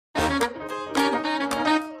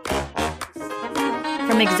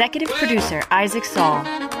From executive producer Isaac Saul,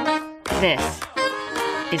 this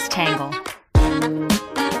is Tangle.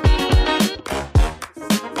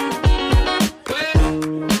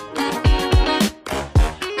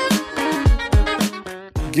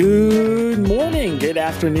 Good morning, good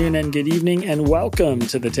afternoon, and good evening, and welcome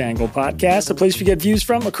to the Tangle Podcast, a place we get views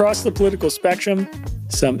from across the political spectrum,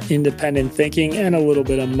 some independent thinking, and a little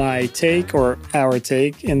bit of my take, or our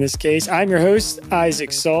take in this case. I'm your host,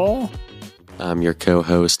 Isaac Saul. I'm your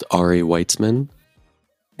co-host, Ari Weitzman.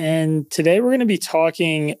 And today we're going to be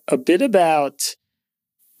talking a bit about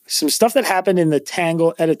some stuff that happened in the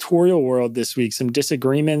Tangle editorial world this week, some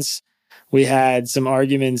disagreements. We had some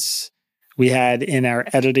arguments we had in our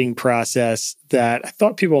editing process that I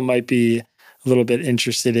thought people might be a little bit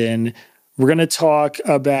interested in. We're going to talk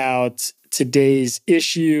about today's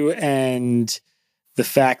issue and the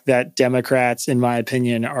fact that Democrats, in my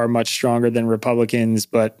opinion, are much stronger than Republicans,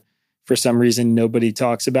 but for some reason, nobody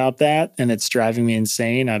talks about that, and it's driving me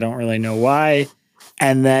insane. I don't really know why.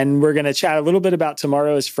 And then we're going to chat a little bit about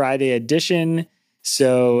tomorrow's Friday edition.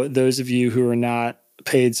 So those of you who are not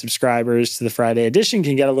paid subscribers to the Friday edition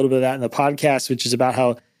can get a little bit of that in the podcast, which is about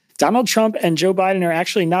how Donald Trump and Joe Biden are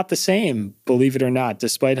actually not the same, believe it or not,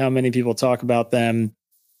 despite how many people talk about them.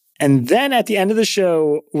 And then at the end of the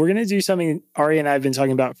show, we're going to do something Ari and I have been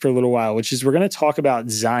talking about for a little while, which is we're going to talk about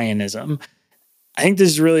Zionism. I think this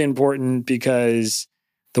is really important because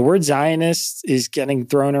the word Zionist is getting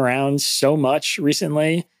thrown around so much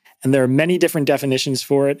recently, and there are many different definitions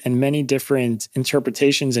for it and many different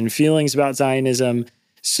interpretations and feelings about Zionism.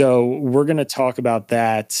 So we're going to talk about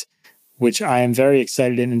that, which I am very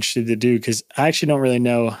excited and interested to do because I actually don't really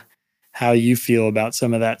know how you feel about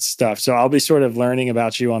some of that stuff. So I'll be sort of learning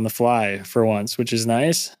about you on the fly for once, which is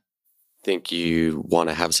nice. Think you want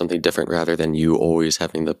to have something different rather than you always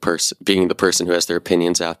having being the person who has their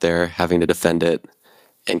opinions out there, having to defend it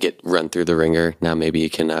and get run through the ringer. Now maybe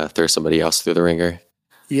you can throw somebody else through the ringer.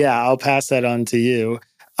 Yeah, I'll pass that on to you.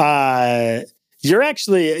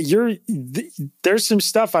 There's some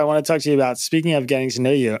stuff I want to talk to you about. Speaking of getting to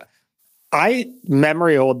know you, I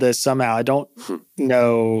memory hold this somehow. I don't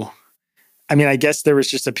know. I mean, I guess there was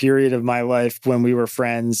just a period of my life when we were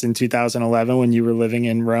friends in 2011 when you were living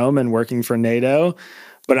in Rome and working for NATO,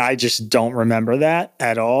 but I just don't remember that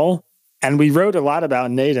at all. And we wrote a lot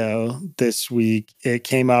about NATO this week. It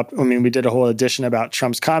came up. I mean, we did a whole edition about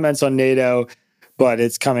Trump's comments on NATO, but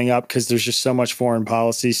it's coming up because there's just so much foreign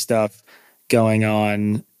policy stuff going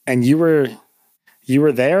on. And you were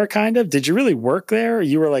there, kind of? Did you really work there? Or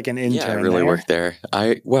you were like an intern? Yeah, I really worked there.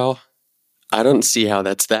 I don't see how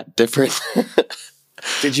that's that different.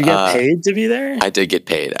 Did you get paid to be there? I did get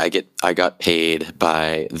paid. I got paid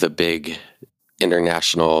by the big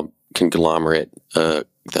international conglomerate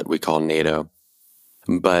that we call NATO.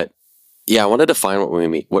 But yeah, I want to define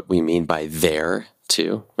what we mean by there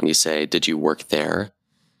too. When you say, "Did you work there?"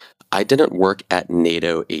 I didn't work at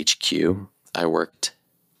NATO HQ. I worked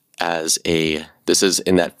this is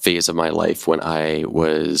in that phase of my life when I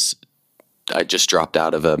just dropped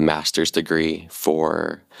out of a master's degree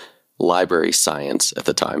for library science at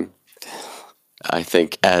the time. I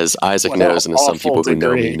think, as Isaac knows, and as some people who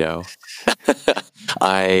know me know,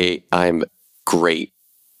 I'm great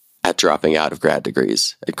at dropping out of grad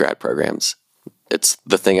degrees, at grad programs. It's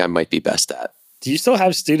the thing I might be best at. Do you still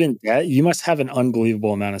have student debt? You must have an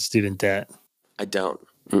unbelievable amount of student debt. I don't.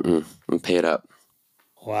 I'm paid up.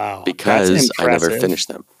 Wow. Because I never finished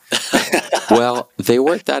them. Well, they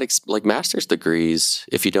weren't that like master's degrees,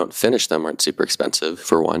 if you don't finish them, aren't super expensive,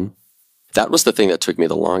 for one. That was the thing that took me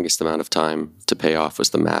the longest amount of time to pay off, was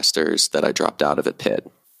the master's that I dropped out of at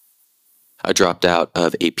Pitt. I dropped out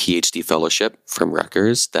of a PhD fellowship from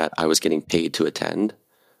Rutgers that I was getting paid to attend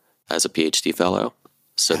as a PhD fellow.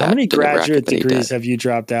 So how many graduate degrees have you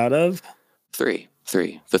dropped out of? Three.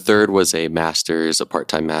 The third was a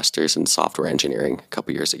part-time master's in software engineering a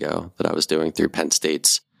couple years ago that I was doing through Penn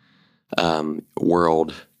State's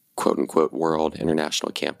quote-unquote world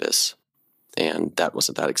international campus. And that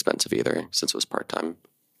wasn't that expensive either, since it was part-time.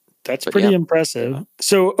 That's pretty impressive.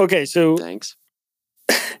 So Thanks.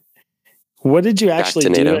 What did you actually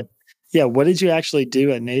do? What did you actually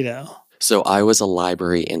do at NATO? So I was a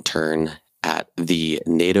library intern at the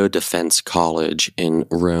NATO Defense College in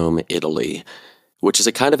Rome, Italy, which is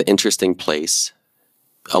a kind of interesting place.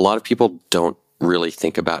 A lot of people don't really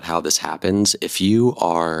think about how this happens. If you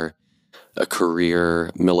are a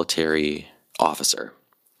career military officer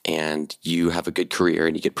and you have a good career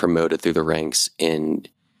and you get promoted through the ranks in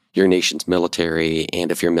your nation's military,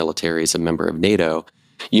 and if your military is a member of NATO,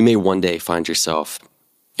 you may one day find yourself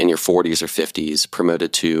in your 40s or 50s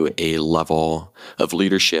promoted to a level of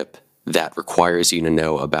leadership that requires you to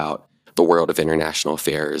know about the world of international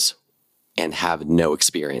affairs and have no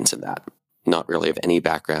experience in that, not really have any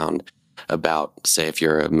background about, say, if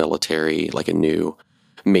you're a military, like a new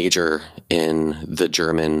major in the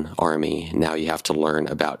German army, now you have to learn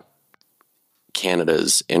about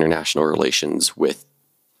Canada's international relations with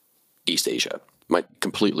East Asia.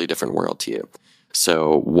 Completely different world to you.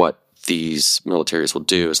 So what these militaries will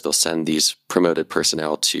do is they'll send these promoted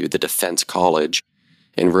personnel to the defense college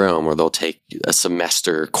in Rome, where they'll take a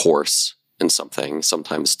semester course in something,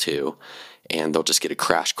 sometimes two, and they'll just get a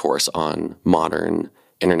crash course on modern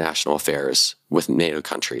international affairs with NATO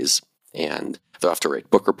countries. And they'll have to write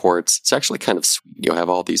book reports. It's actually kind of sweet. You'll have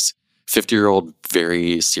all these 50-year-old,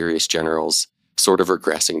 very serious generals sort of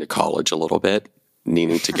regressing to college a little bit,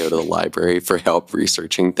 needing to go to the library for help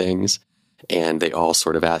researching things. And they all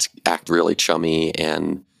sort of act really chummy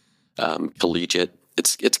and collegiate.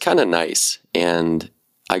 It's kind of nice. And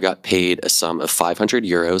I got paid a sum of 500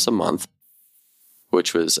 euros a month,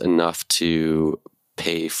 which was enough to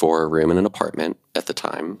pay for a room in an apartment at the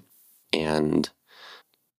time. And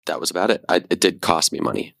that was about it. It did cost me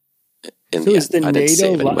money. In the end. I didn't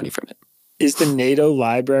save any money from it. Is the NATO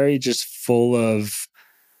library just full of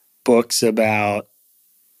books about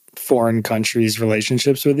foreign countries'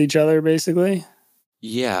 relationships with each other, basically?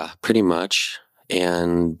 Yeah, pretty much.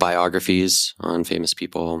 And biographies on famous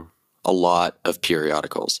people. A lot of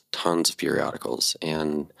periodicals, tons of periodicals,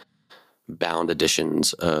 and bound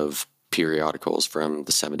editions of periodicals from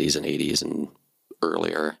the 70s and 80s and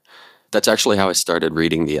earlier. That's actually how I started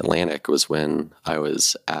reading The Atlantic, was when I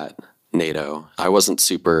was at NATO. I wasn't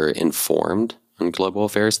super informed on global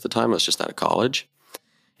affairs at the time. I was just out of college.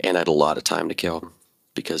 And I had a lot of time to kill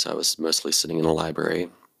because I was mostly sitting in a library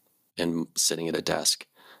and sitting at a desk.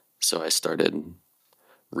 So I started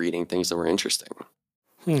reading things that were interesting.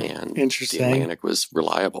 And Interesting. The Atlantic was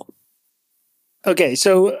reliable. Okay,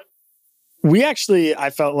 so we actually, I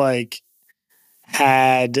felt like,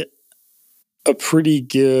 had a pretty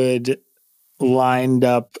good lined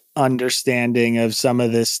up understanding of some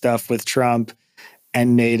of this stuff with Trump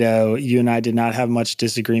and NATO. You and I did not have much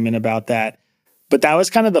disagreement about that. But that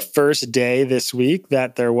was kind of the first day this week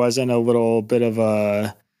that there wasn't a little bit of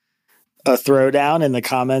a throwdown in the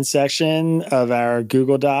comments section of our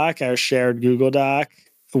Google Doc, our shared Google Doc,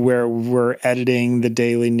 where we're editing the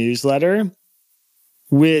daily newsletter,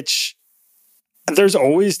 which there's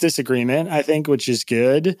always disagreement, I think, which is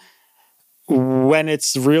good. When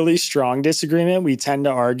it's really strong disagreement, we tend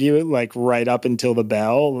to argue it like right up until the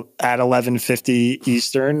bell. At 11:50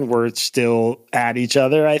 Eastern, we're still at each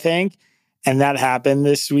other, I think. And that happened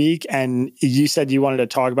this week. And you said you wanted to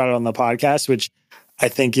talk about it on the podcast, which I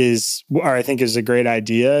think is a great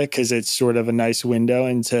idea because it's sort of a nice window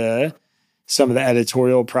into some of the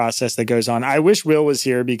editorial process that goes on. I wish Will was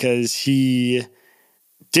here because he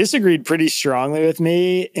disagreed pretty strongly with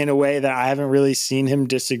me in a way that I haven't really seen him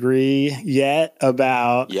disagree yet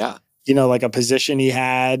about, like a position he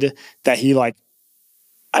had that he I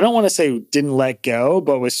don't want to say didn't let go,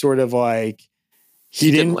 but was sort of like, he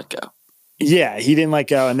didn't let go. Yeah, he didn't let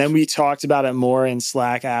go. And then we talked about it more in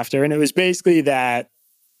Slack after. And it was basically that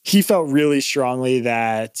he felt really strongly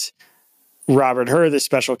that Robert Hur, the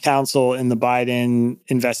special counsel in the Biden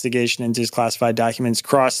investigation into his classified documents,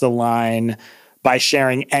 crossed the line by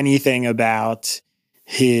sharing anything about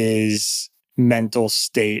his mental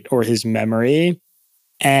state or his memory.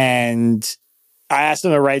 And I asked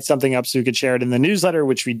him to write something up so we could share it in the newsletter,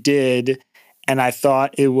 which we did. And I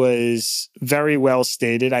thought it was very well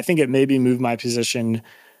stated. I think it maybe moved my position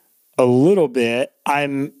a little bit.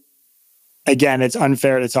 Again, it's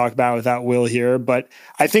unfair to talk about without Will here, but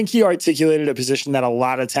I think he articulated a position that a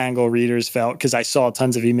lot of Tangle readers felt, because I saw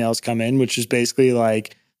tons of emails come in, which is basically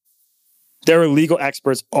like, there are legal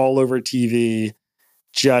experts all over TV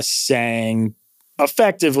just saying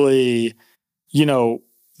effectively,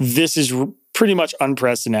 this is pretty much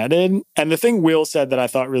unprecedented. And the thing Will said that I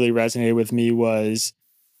thought really resonated with me was,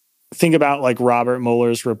 think about like Robert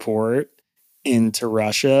Mueller's report into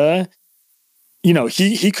Russia.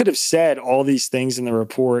 He could have said all these things in the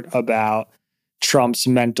report about Trump's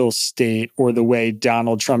mental state or the way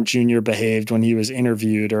Donald Trump Jr. behaved when he was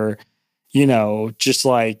interviewed, or, just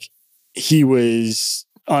like he was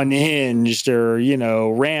unhinged or,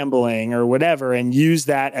 rambling or whatever, and use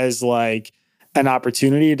that as like an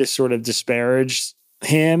opportunity to sort of disparage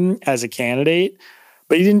him as a candidate.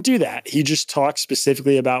 But he didn't do that. He just talked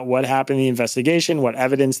specifically about what happened in the investigation, what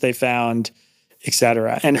evidence they found, et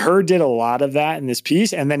cetera. And Hur did a lot of that in this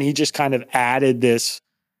piece. And then he just kind of added this,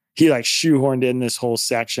 he like shoehorned in this whole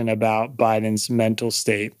section about Biden's mental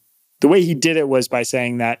state. The way he did it was by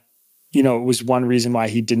saying that it was one reason why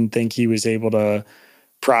he didn't think he was able to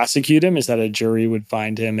prosecute him, is that a jury would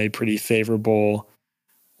find him a pretty favorable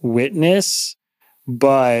witness.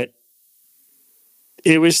 But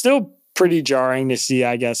it was still pretty jarring to see,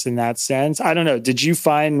 I guess, in that sense. I don't know. Did you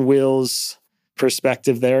find Will's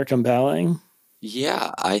perspective there compelling?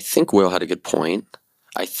 Yeah, I think Will had a good point.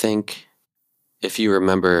 I think if you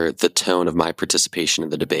remember the tone of my participation in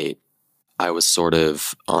the debate, I was sort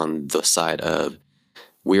of on the side of,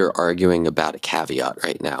 we're arguing about a caveat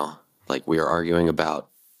right now. Like, we are arguing about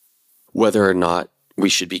whether or not we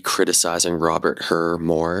should be criticizing Robert Hur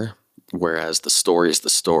more, whereas the story is the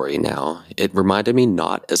story now. It reminded me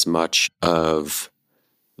not as much of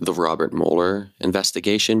the Robert Mueller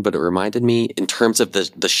investigation, but it reminded me, in terms of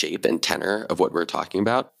the shape and tenor of what we're talking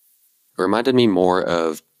about, it reminded me more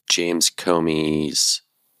of James Comey's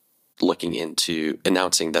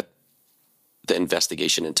announcing that the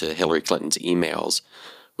investigation into Hillary Clinton's emails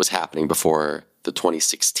was happening before the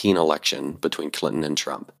 2016 election between Clinton and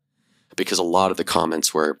Trump. Because a lot of the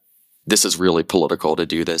comments were, this is really political to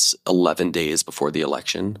do this 11 days before the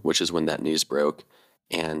election, which is when that news broke.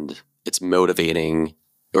 And it's motivated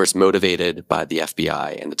by the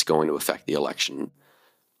FBI, and it's going to affect the election.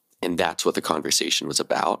 And that's what the conversation was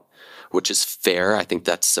about, which is fair. I think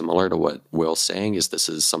that's similar to what Will's saying, is this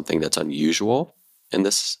is something that's unusual in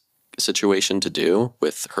this situation to do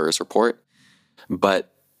with Hur's report.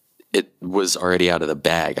 But it was already out of the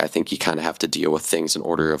bag. I think you kind of have to deal with things in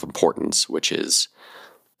order of importance, which is,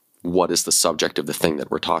 what is the subject of the thing that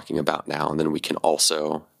we're talking about now? And then we can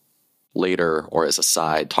also later, or as a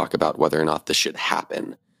side, talk about whether or not this should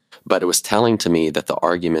happen. But it was telling to me that the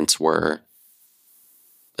arguments were,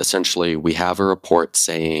 essentially, we have a report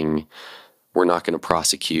saying we're not going to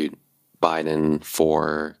prosecute Biden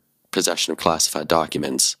for possession of classified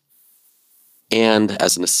documents. And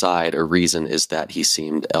as an aside, a reason is that he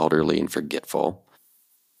seemed elderly and forgetful.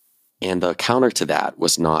 And the counter to that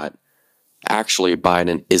was not, actually,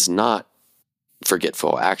 Biden is not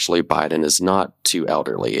forgetful. Actually, Biden is not too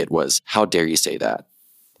elderly. It was, how dare you say that?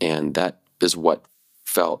 And that is what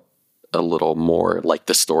felt a little more like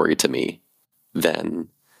the story to me than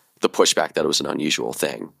the pushback that it was an unusual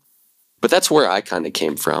thing. But that's where I kind of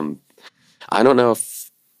came from. I don't know if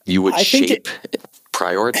you would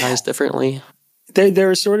prioritize differently. There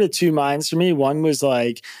are sort of two minds for me. One was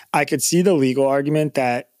like, I could see the legal argument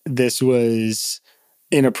that this was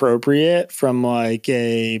inappropriate from like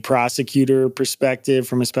a prosecutor perspective,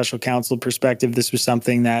 from a special counsel perspective. This was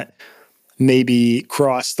something that maybe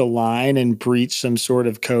crossed the line and breached some sort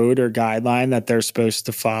of code or guideline that they're supposed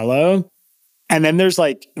to follow. And then there's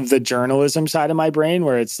like the journalism side of my brain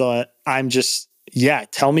where it's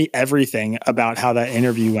tell me everything about how that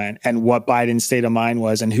interview went and what Biden's state of mind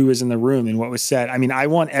was and who was in the room and what was said. I mean, I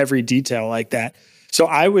want every detail like that. So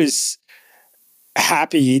I was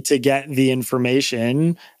happy to get the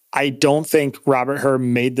information. I don't think Robert Hur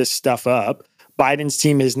made this stuff up. Biden's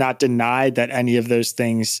team has not denied that any of those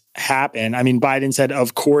things happen. I mean, Biden said,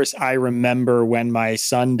 of course, I remember when my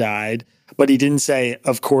son died, but he didn't say,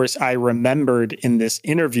 of course, I remembered in this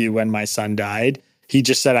interview when my son died. He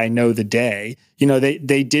just said, I know the day.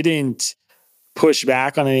 They didn't push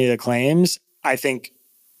back on any of the claims. I think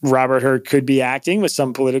Robert Hur could be acting with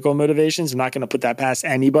some political motivations. I'm not going to put that past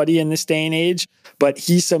anybody in this day and age, but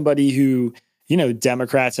he's somebody who,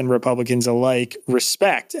 Democrats and Republicans alike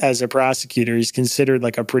respect as a prosecutor. He's considered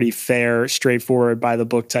like a pretty fair, straightforward, by the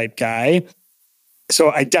book type guy.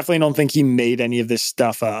 So I definitely don't think he made any of this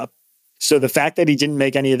stuff up. So the fact that he didn't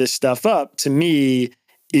make any of this stuff up, to me,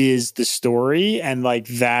 is the story. And like,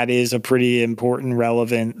 that is a pretty important,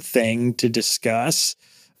 relevant thing to discuss.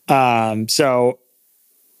 I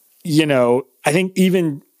think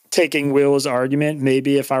even taking Will's argument,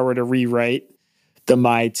 maybe if I were to rewrite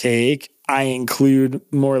my take, I include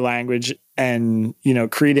more language and,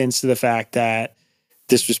 credence to the fact that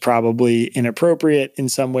this was probably inappropriate in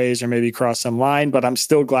some ways or maybe crossed some line, but I'm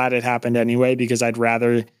still glad it happened anyway, because I'd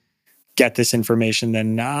rather get this information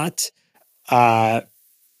than not.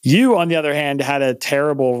 You, on the other hand, had a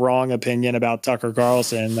terrible wrong opinion about Tucker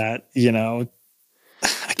Carlson that,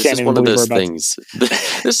 I can't even believe we're about things.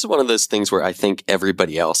 This is one of those things where I think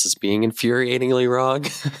everybody else is being infuriatingly wrong.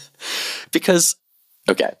 Because,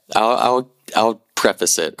 okay, I'll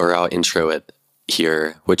preface it, or I'll intro it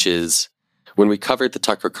here, which is, when we covered the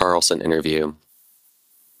Tucker Carlson interview,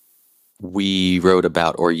 we wrote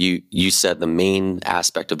about, or you said the main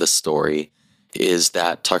aspect of the story is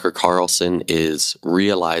that Tucker Carlson is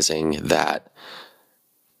realizing that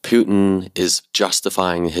Putin is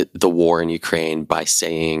justifying the war in Ukraine by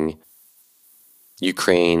saying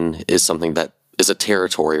Ukraine is something that is a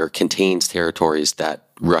territory or contains territories that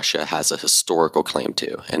Russia has a historical claim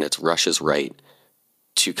to, and it's Russia's right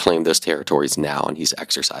to claim those territories now, and he's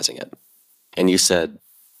exercising it. And you said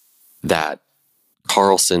that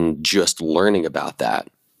Carlson just learning about that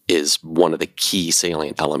is one of the key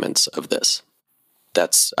salient elements of this.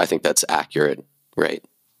 I think that's accurate, right?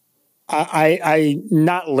 I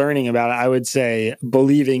not learning about it, I would say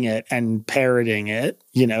believing it and parroting it,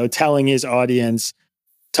 telling his audience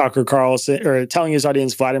Tucker Carlson, or telling his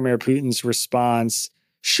audience Vladimir Putin's response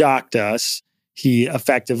shocked us. He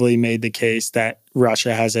effectively made the case that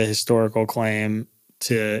Russia has a historical claim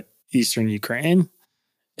to eastern Ukraine.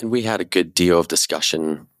 And we had a good deal of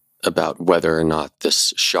discussion about whether or not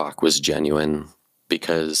this shock was genuine,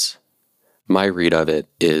 because my read of it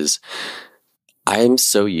is I'm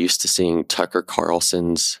so used to seeing Tucker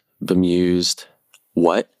Carlson's bemused,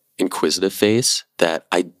 inquisitive face that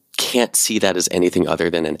I can't see that as anything other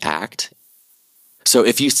than an act. So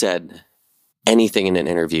if you said anything in an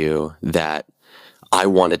interview that I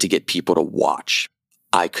wanted to get people to watch,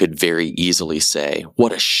 I could very easily say,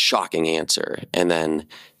 what a shocking answer. And then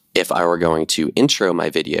if I were going to intro my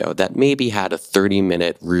video that maybe had a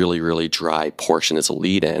 30-minute, really, really dry portion as a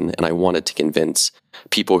lead-in, and I wanted to convince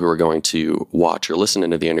people who were going to watch or listen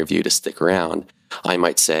into the interview to stick around, I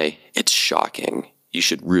might say, it's shocking. You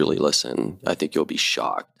should really listen. I think you'll be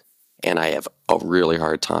shocked. And I have a really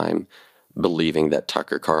hard time believing that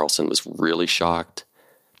Tucker Carlson was really shocked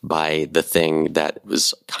by the thing that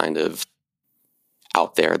was kind of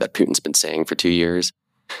out there that Putin's been saying for 2 years.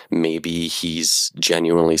 Maybe he's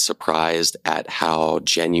genuinely surprised at how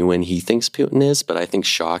genuine he thinks Putin is, but I think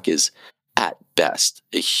shock is, at best,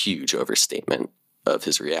 a huge overstatement of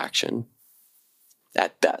his reaction.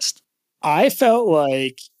 At best. I felt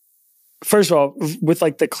like, first of all, with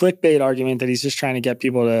like the clickbait argument that he's just trying to get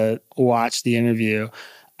people to watch the interview,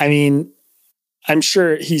 I mean, I'm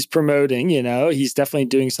sure he's promoting, he's definitely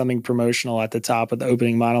doing something promotional at the top of the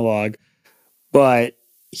opening monologue, but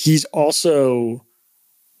he's also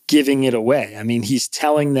giving it away. I mean, he's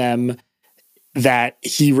telling them that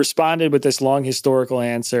he responded with this long historical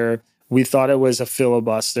answer. We thought it was a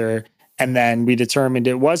filibuster, and then we determined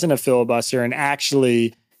it wasn't a filibuster, and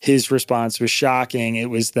actually his response was shocking. It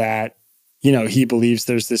was that, he believes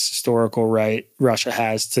there's this historical right Russia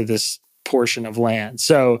has to this portion of land.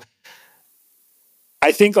 So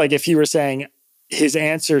I think like if he were saying his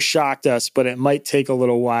answer shocked us, but it might take a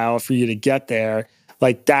little while for you to get there,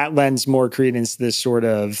 like that lends more credence to this sort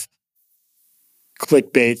of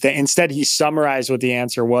clickbait that instead he summarized what the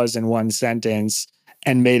answer was in one sentence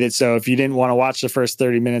and made it so if you didn't want to watch the first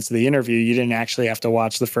 30 minutes of the interview, you didn't actually have to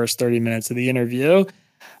watch the first 30 minutes of the interview.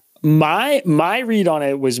 My read on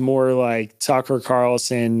it was more like Tucker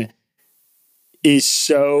Carlson is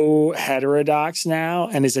so heterodox now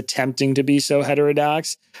and is attempting to be so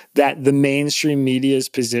heterodox that the mainstream media's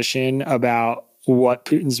position about what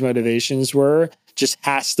Putin's motivations were just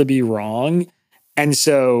has to be wrong. And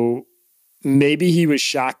so maybe he was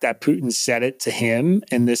shocked that Putin said it to him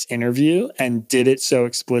in this interview and did it so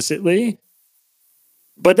explicitly.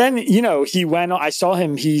 But then, he went, I saw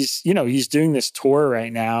him, he's doing this tour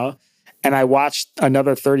right now. And I watched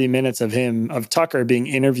another 30 minutes of Tucker being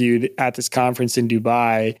interviewed at this conference in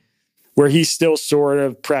Dubai, where he's still sort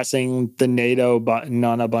of pressing the NATO button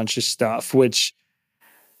on a bunch of stuff, which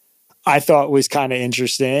I thought was kind of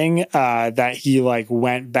interesting, that he like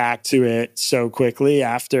went back to it so quickly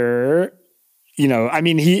after,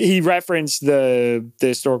 he referenced the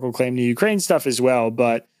historical claim to Ukraine stuff as well,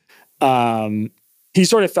 but he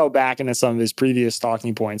sort of fell back into some of his previous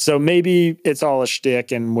talking points. So maybe it's all a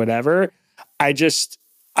shtick and whatever. I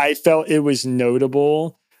felt it was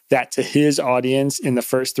notable that to his audience in the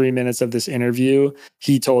first 3 minutes of this interview,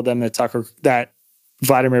 he told them that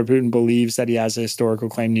Vladimir Putin believes that he has a historical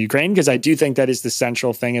claim to Ukraine, because I do think that is the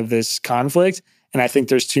central thing of this conflict. And I think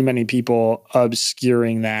there's too many people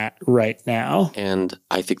obscuring that right now. And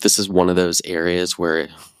I think this is one of those areas where,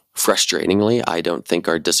 frustratingly, I don't think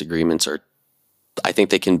our disagreements I think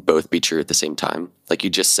they can both be true at the same time. Like you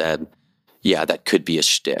just said, yeah, that could be a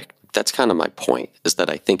shtick. That's kind of my point, is that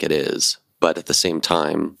I think it is. But at the same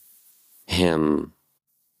time, him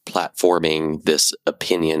platforming this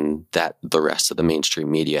opinion that the rest of the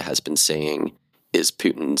mainstream media has been saying is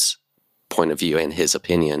Putin's point of view and his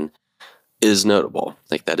opinion is notable.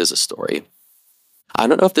 Like, that is a story. I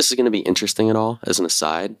don't know if this is going to be interesting at all as an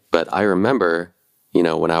aside, but I remember,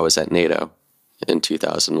 when I was at NATO in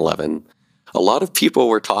 2011, a lot of people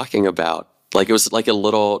were talking about, like, it was like a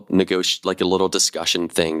little discussion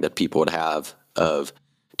thing that people would have of,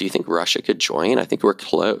 do you think Russia could join? I think we're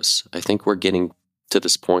close. I think we're getting to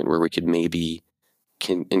this point where we could maybe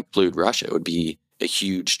can include Russia. It would be a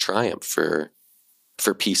huge triumph for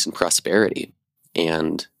peace and prosperity.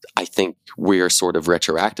 And I think we're sort of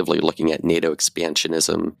retroactively looking at NATO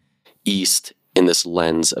expansionism east in this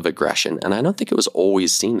lens of aggression. And I don't think it was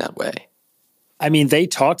always seen that way. I mean, they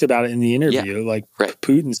talked about it in the interview. Like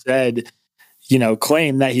Putin said,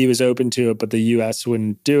 claimed that he was open to it, but the U.S.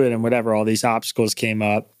 wouldn't do it and whatever. All these obstacles came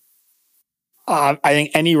up. I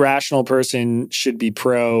think any rational person should be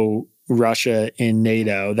pro Russia in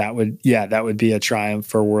NATO. That would be a triumph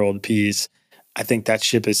for world peace. I think that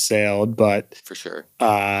ship has sailed, but for sure,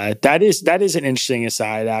 that is an interesting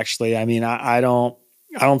aside. Actually, I mean, I don't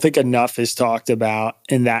think enough is talked about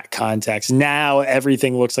in that context. Now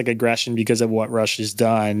everything looks like aggression because of what Russia's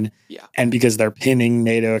done, and because they're pinning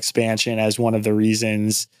NATO expansion as one of the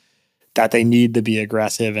reasons that they need to be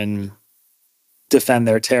aggressive and defend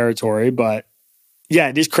their territory. But yeah,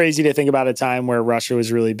 it is crazy to think about a time where Russia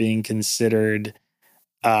was really being considered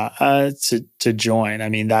to join. I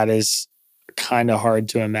mean, that is kind of hard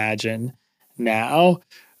to imagine now.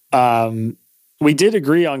 We did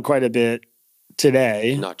agree on quite a bit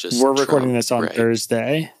today. Not just we're Trump, recording this on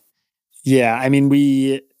Thursday. Yeah, I mean,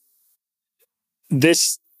 we'll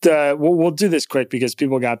do this quick because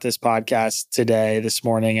people got this podcast this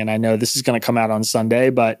morning, and I know this is going to come out on Sunday,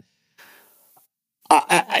 but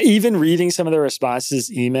even reading some of the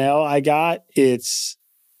responses email I got, it's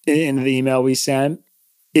in the email we sent,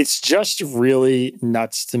 it's just really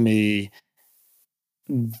nuts to me,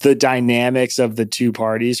 the dynamics of the two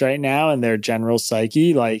parties right now and their general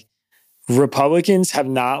psyche. Like, Republicans have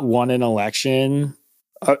not won an election.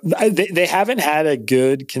 They haven't had a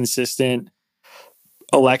good, consistent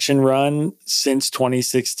election run since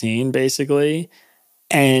 2016, basically.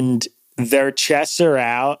 And their chests are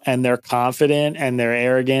out and they're confident and they're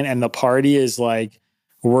arrogant. And the party is like,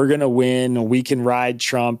 we're going to win. We can ride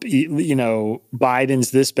Trump.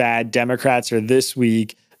 Biden's this bad. Democrats are this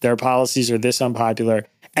weak. Their policies are this unpopular.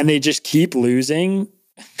 And they just keep losing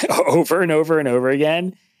over and over and over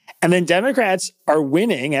again. And then Democrats are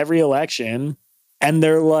winning every election, and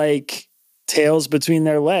they're like tails between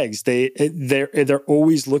their legs. They're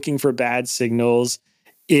always looking for bad signals.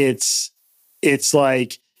 It's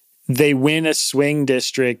like they win a swing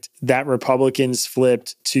district that Republicans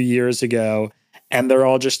flipped 2 years ago, and they're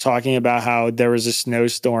all just talking about how there was a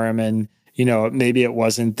snowstorm and, maybe it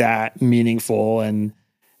wasn't that meaningful. And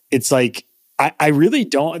it's like, I really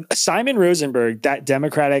don't. Simon Rosenberg, that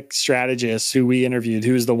Democratic strategist who we interviewed,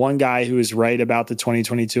 who is the one guy who is right about the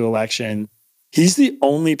 2022 election, he's the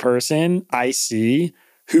only person I see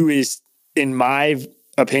who is, in my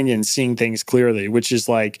opinion, seeing things clearly, which is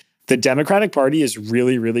like the Democratic Party is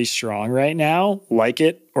really, really strong right now, like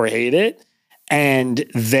it or hate it. And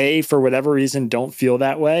they, for whatever reason, don't feel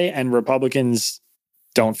that way. And Republicans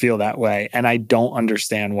don't feel that way. And I don't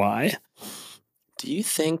understand why. Do you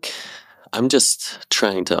think... I'm just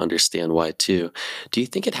trying to understand why, too. Do you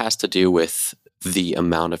think it has to do with the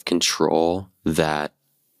amount of control that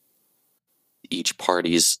each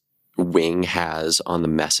party's wing has on the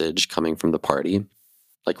message coming from the party?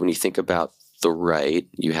 Like, when you think about the right,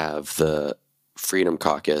 you have the Freedom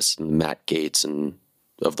Caucus and Matt Gaetz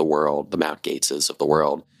of the world, the Mount Gaetzes of the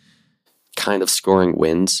world, kind of scoring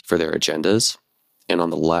wins for their agendas. And on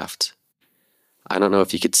the left, I don't know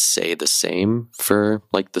if you could say the same for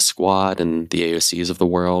like the Squad and the AOCs of the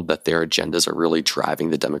world, that their agendas are really driving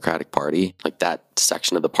the Democratic Party. Like, that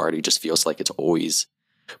section of the party just feels like it's always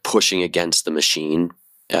pushing against the machine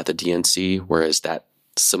at the DNC, whereas that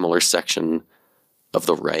similar section of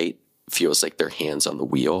the right feels like their hands on the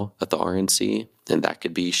wheel at the RNC, and that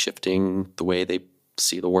could be shifting the way they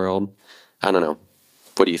see the world. I don't know.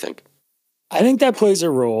 What do you think? I think that plays a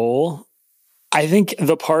role. I think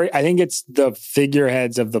it's the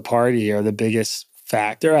figureheads of the party are the biggest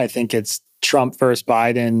factor. I think it's Trump versus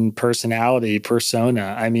Biden personality,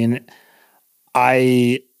 persona. I mean,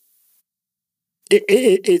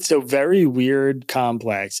 it's a very weird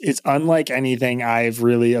complex. It's unlike anything I've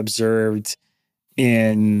really observed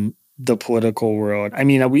in the political world. I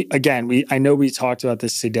mean, I know we talked about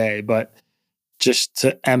this today, but just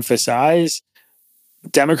to emphasize,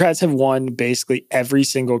 Democrats have won basically every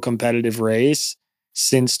single competitive race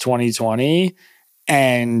since 2020,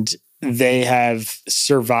 and they have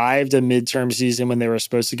survived a midterm season when they were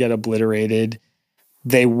supposed to get obliterated.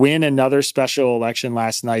 They win another special election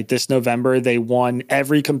last night. This November, they won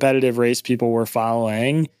every competitive race people were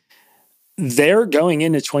following. They're going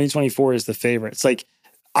into 2024 as the favorites. Like,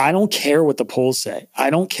 I don't care what the polls say. I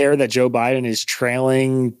don't care that Joe Biden is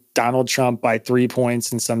trailing Donald Trump by 3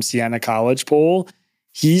 points in some Siena College poll.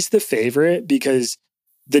 He's the favorite because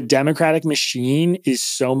the Democratic machine is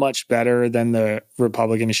so much better than the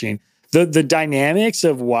Republican machine. The dynamics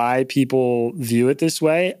of why people view it this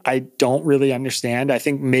way, I don't really understand. I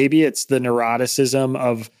think maybe it's the neuroticism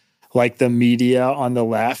of like the media on the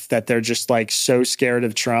left, that they're just like so scared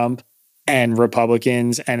of Trump and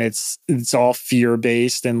Republicans, and it's all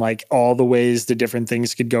fear-based and like all the ways the different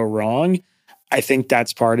things could go wrong. I think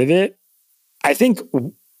that's part of it. I think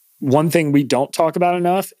one thing we don't talk about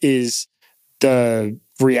enough is the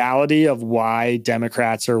reality of why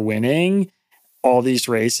Democrats are winning all these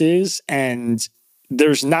races. And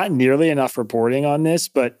there's not nearly enough reporting on this,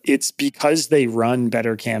 but it's because they run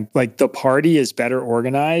better like the party is better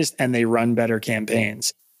organized and they run better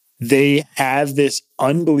campaigns. They have this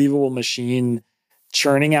unbelievable machine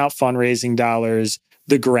churning out fundraising dollars,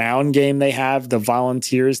 the ground game they have, the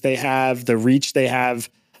volunteers they have, the reach they have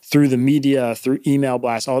through the media, through email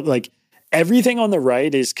blasts, all like everything on the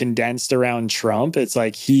right is condensed around Trump. It's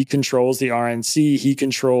like he controls the RNC, he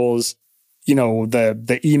controls, you know,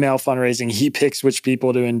 the email fundraising, he picks which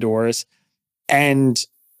people to endorse. And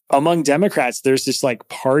among Democrats, there's this like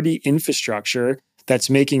party infrastructure that's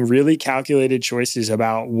making really calculated choices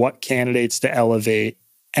about what candidates to elevate.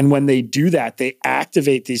 And when they do that, they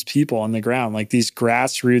activate these people on the ground, like these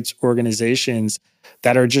grassroots organizations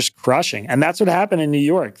that are just crushing. And that's what happened in New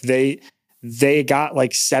York. They got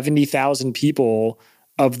like 70,000 people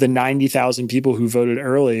of the 90,000 people who voted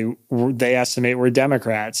early, they estimate were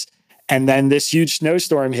Democrats. And then this huge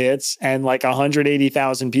snowstorm hits and like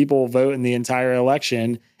 180,000 people vote in the entire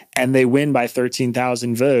election and they win by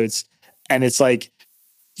 13,000 votes. And it's like,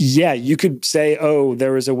 yeah, you could say, oh,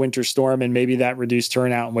 there was a winter storm and maybe that reduced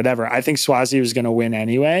turnout and whatever. I think Swazi was going to win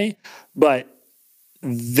anyway, but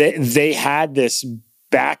they had this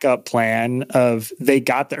backup plan of they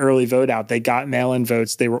got the early vote out, they got mail-in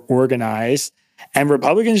votes, they were organized, and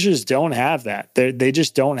Republicans just don't have that. They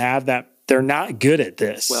just don't have that. They're not good at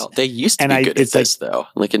this. Well, they used to be good at this, though.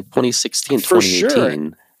 Like in 2016, for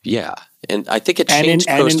 2018. Sure. Yeah. And I think it changed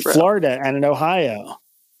and in Florida and in Ohio.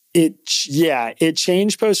 It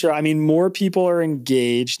changed post-row. I mean, more people are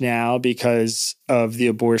engaged now because of the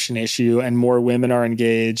abortion issue, and more women are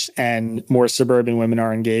engaged and more suburban women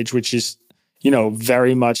are engaged, which is, you know,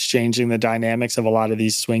 very much changing the dynamics of a lot of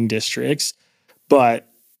these swing districts. But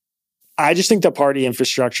I just think the party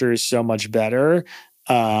infrastructure is so much better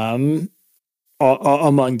among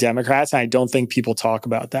Democrats. And I don't think people talk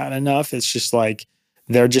about that enough. It's just like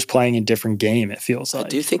they're just playing a different game, it feels like. I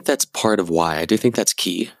do think that's part of why. I do think that's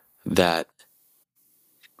key, that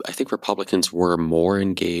I think Republicans were more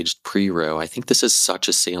engaged pre-Roe. I think this is such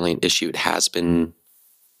a salient issue. It has been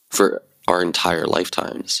for our entire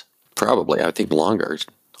lifetimes, probably, I think longer,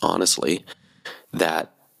 honestly,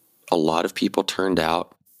 that a lot of people turned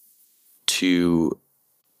out to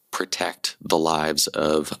protect the lives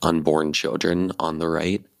of unborn children on the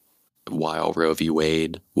right, while Roe v.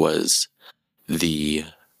 Wade was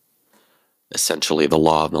essentially the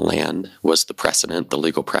law of the land, was the precedent, the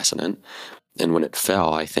legal precedent. And when it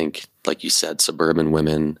fell, I think, like you said, suburban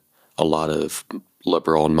women, a lot of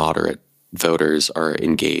liberal and moderate voters are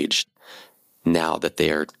engaged now that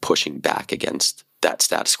they are pushing back against that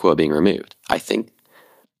status quo being removed. I think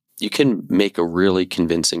you can make a really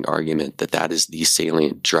convincing argument that that is the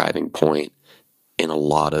salient driving point in a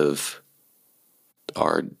lot of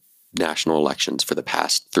our national elections for the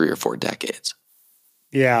past 3 or 4 decades.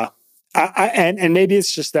 Yeah. And maybe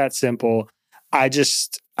it's just that simple. I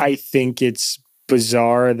think it's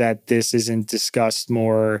bizarre that this isn't discussed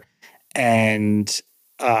more, and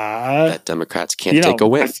that Democrats can't take a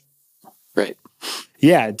win. Right.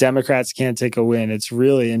 Yeah, Democrats can't take a win. It's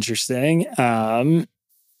really interesting.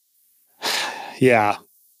 Yeah.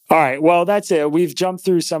 All right. Well, that's it. We've jumped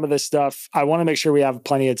through some of this stuff. I want to make sure we have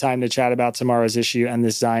plenty of time to chat about tomorrow's issue and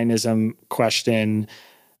this Zionism question.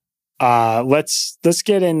 Let's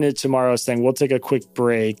get into tomorrow's thing. We'll take a quick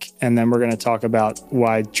break, and then we're going to talk about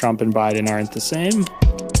why Trump and Biden aren't the same.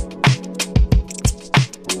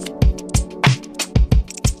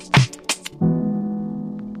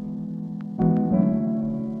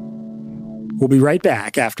 We'll be right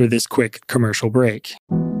back after this quick commercial break.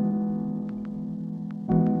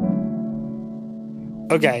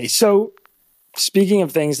 Okay, so speaking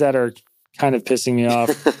of things that are kind of pissing me off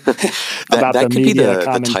about that the could media be the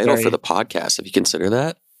title for commentary. the podcast. Have you considered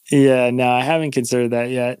that? Yeah, no, I haven't considered that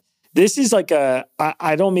yet. This is like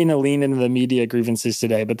I don't mean to lean into the media grievances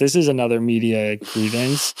today, but this is another media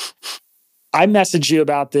grievance. I messaged you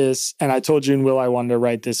about this, and I told you and Will I wanted to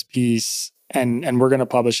write this piece, and we're going to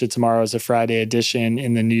publish it tomorrow as a Friday edition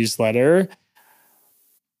in the newsletter.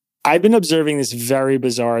 I've been observing this very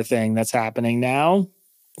bizarre thing that's happening now,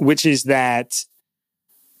 which is that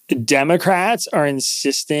Democrats are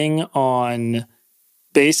insisting on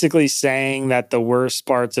basically saying that the worst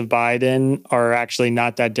parts of Biden are actually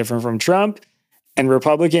not that different from Trump. And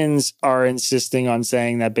Republicans are insisting on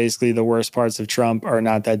saying that basically the worst parts of Trump are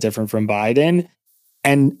not that different from Biden.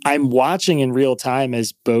 And I'm watching in real time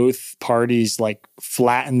as both parties like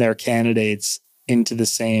flatten their candidates into the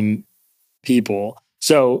same people.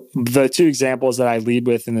 So the two examples that I lead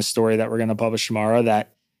with in the story that we're going to publish tomorrow,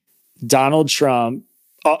 that Donald Trump,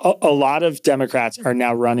 a lot of Democrats are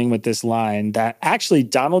now running with this line that actually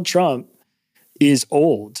Donald Trump is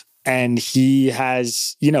old and he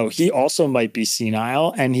has, he also might be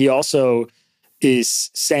senile, and he also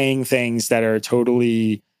is saying things that are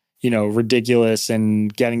totally, ridiculous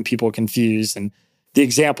and getting people confused. And the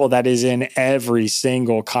example that is in every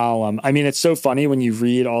single column, I mean, it's so funny when you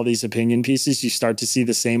read all these opinion pieces, you start to see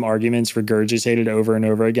the same arguments regurgitated over and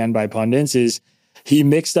over again by pundits, is he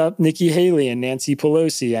mixed up Nikki Haley and Nancy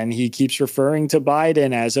Pelosi, and he keeps referring to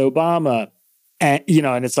Biden as Obama. And,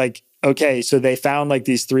 and it's like, okay, so they found like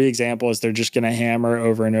these three examples they're just going to hammer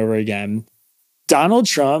over and over again. Donald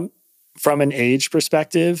Trump, from an age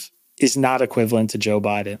perspective, is not equivalent to Joe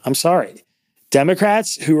Biden. I'm sorry.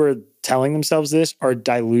 Democrats who are telling themselves this are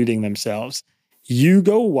diluting themselves. You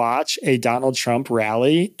go watch a Donald Trump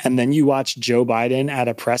rally, and then you watch Joe Biden at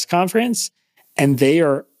a press conference, and they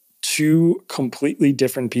are two completely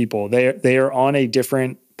different people. They are on a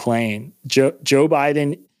different plane. Joe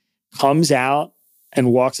Biden comes out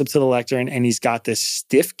and walks up to the lectern, and he's got this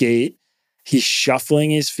stiff gait. He's shuffling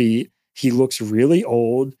his feet. He looks really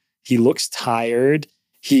old. He looks tired.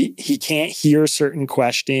 He can't hear certain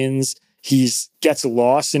questions. He gets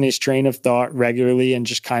lost in his train of thought regularly and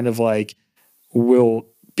just kind of like will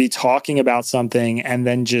be talking about something and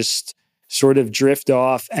then just sort of drift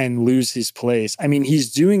off and lose his place. I mean,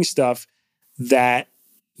 he's doing stuff that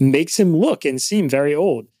makes him look and seem very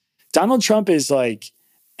old. Donald Trump is like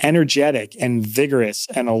energetic and vigorous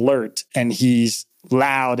and alert, and he's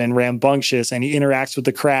loud and rambunctious, and he interacts with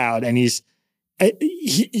the crowd, and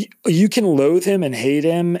you can loathe him and hate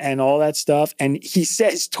him and all that stuff. And he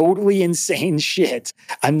says totally insane shit.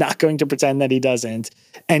 I'm not going to pretend that he doesn't.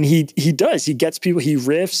 And he does. He gets people, he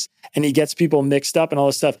riffs and he gets people mixed up and all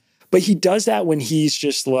this stuff. But he does that when he's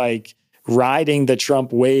just like riding the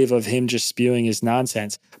Trump wave of him just spewing his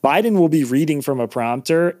nonsense. Biden will be reading from a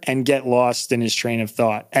prompter and get lost in his train of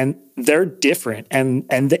thought. And they're different. And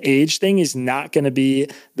the age thing is not going to be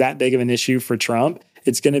that big of an issue for Trump.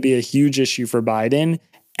 It's going to be a huge issue for Biden.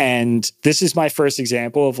 And this is my first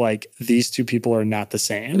example of like, these two people are not the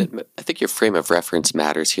same. And I think your frame of reference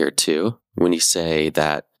matters here too. When you say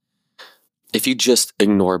that if you just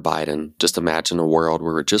ignore Biden, just imagine a world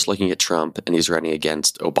where we're just looking at Trump and he's running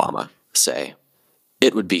against Obama, say,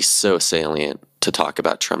 it would be so salient to talk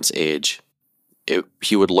about Trump's age.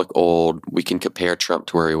 He would look old. We can compare Trump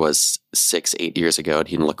to where he was 6-8 years ago, and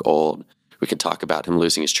he'd look old. We can talk about him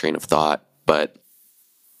losing his train of thought, but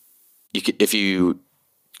if you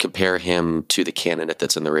compare him to the candidate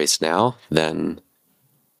that's in the race now, then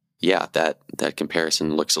yeah, that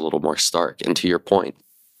comparison looks a little more stark. And to your point,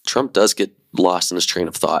 Trump does get lost in his train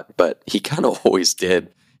of thought, but he kind of always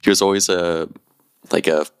did. He was always a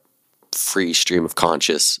free stream of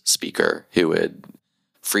conscious speaker who would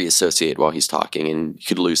free associate while he's talking, and you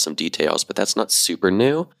could lose some details, but that's not super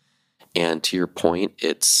new. And to your point,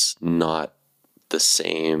 it's not the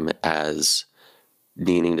same as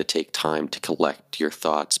needing to take time to collect your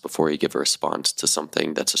thoughts before you give a response to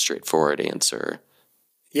something that's a straightforward answer.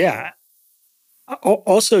 Yeah.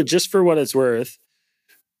 Also, just for what it's worth,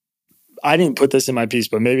 I didn't put this in my piece,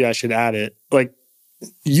 but maybe I should add it. Like,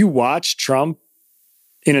 you watch Trump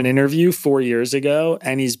in an interview 4 years ago,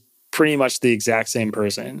 and he's pretty much the exact same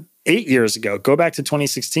person. 8 years ago, go back to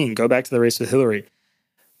 2016, go back to the race with Hillary.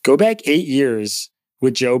 Go back 8 years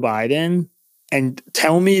with Joe Biden and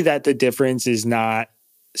tell me that the difference is not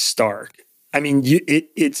stark. I mean,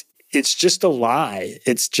 it's just a lie.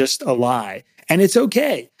 It's just a lie. And it's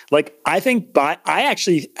okay. Like, I think I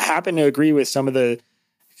actually happen to agree with some of the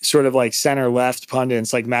sort of like center left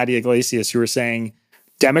pundits like Matty Iglesias who are saying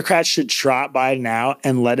Democrats should trot Biden out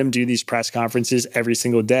and let him do these press conferences every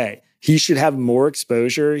single day. He should have more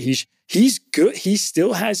exposure. He's good. He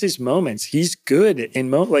still has his moments. He's good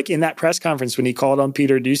in like in that press conference when he called on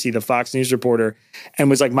Peter Doocy, the Fox News reporter, and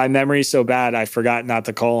was like, "My memory's so bad, I forgot not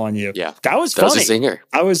to call on you." Yeah, that was funny. That was a zinger.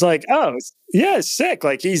 I was like, "Oh, yeah, sick!"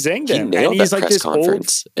 Like he zinged him. He nailed and he's that like press this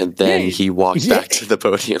conference, and then he walked back to the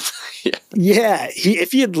podium. Yeah.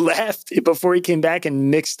 If he had left before he came back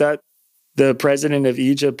and mixed up the president of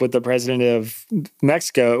Egypt with the president of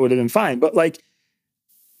Mexico, it would have been fine. But like,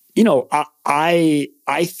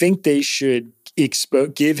 I think they should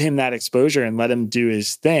give him that exposure and let him do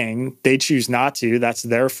his thing. They choose not to. That's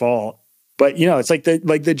their fault. But, it's like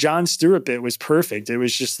the Jon Stewart bit was perfect. It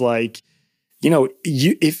was just like,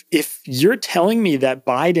 if you're telling me that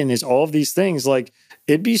Biden is all of these things, like,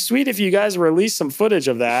 it'd be sweet if you guys release some footage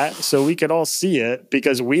of that so we could all see it,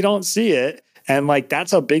 because we don't see it. And like,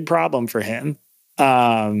 that's a big problem for him.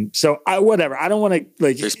 Whatever. I don't want to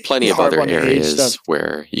there's plenty of other areas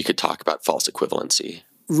where you could talk about false equivalency.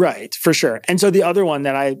 Right, for sure. And so the other one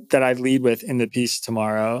that I lead with in the piece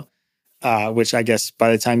tomorrow, which I guess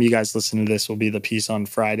by the time you guys listen to this will be the piece on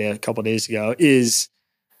Friday a couple of days ago, is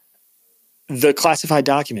the classified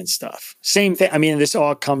document stuff. Same thing. I mean, this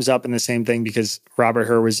all comes up in the same thing because Robert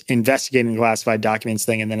Hur was investigating the classified documents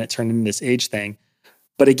thing, and then it turned into this age thing.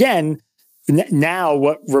 But again, now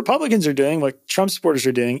what Republicans are doing, what Trump supporters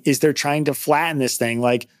are doing, is they're trying to flatten this thing.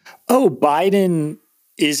 Like, oh, Biden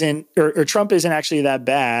isn't, or Trump isn't actually that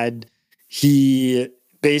bad. He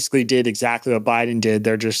basically did exactly what Biden did.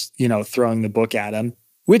 They're just, throwing the book at him.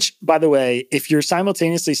 Which, by the way, if you're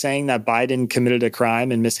simultaneously saying that Biden committed a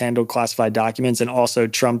crime and mishandled classified documents, and also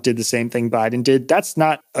Trump did the same thing Biden did, that's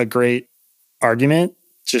not a great argument.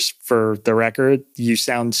 Just for the record, you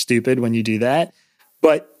sound stupid when you do that.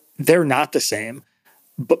 But they're not the same.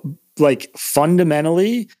 But like,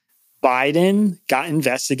 fundamentally, Biden got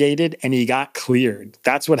investigated and he got cleared.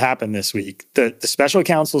 That's what happened this week. The special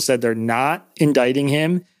counsel said they're not indicting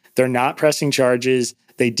him. They're not pressing charges.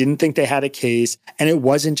 They didn't think they had a case. And it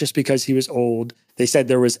wasn't just because he was old. They said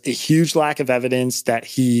there was a huge lack of evidence that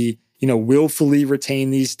he, willfully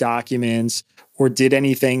retained these documents or did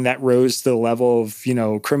anything that rose to the level of,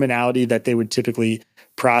 criminality that they would typically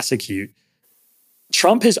prosecute.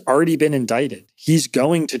 Trump has already been indicted. He's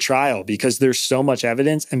going to trial because there's so much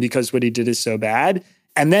evidence and because what he did is so bad.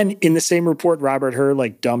 And then in the same report, Robert Hur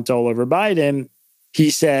dumped all over Biden. He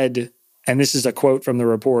said, and this is a quote from the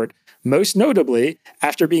report, most notably,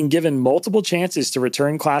 after being given multiple chances to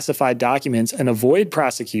return classified documents and avoid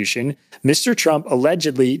prosecution, Mr. Trump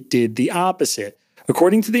allegedly did the opposite.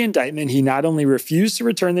 According to the indictment, he not only refused to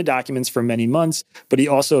return the documents for many months, but he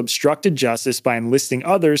also obstructed justice by enlisting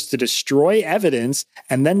others to destroy evidence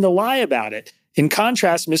and then to lie about it. In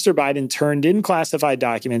contrast, Mr. Biden turned in classified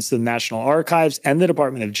documents to the National Archives and the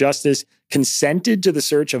Department of Justice, consented to the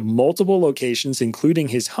search of multiple locations, including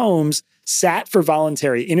his homes, sat for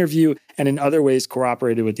voluntary interview, and in other ways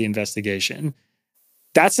cooperated with the investigation.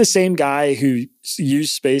 That's the same guy who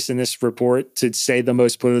used space in this report to say the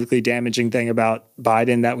most politically damaging thing about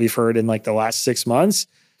Biden that we've heard in the last 6 months.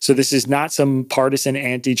 So this is not some partisan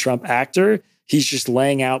anti-Trump actor. He's just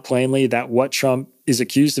laying out plainly that what Trump is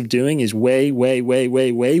accused of doing is way, way, way,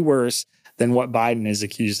 way, way worse than what Biden is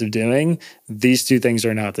accused of doing. These two things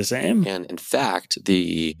are not the same. And in fact,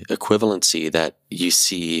 the equivalency that you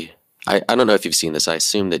see, I don't know if you've seen this, I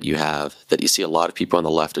assume that you have, that you see a lot of people on the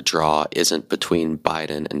left draw isn't between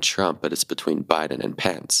Biden and Trump, but it's between Biden and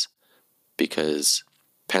Pence. Because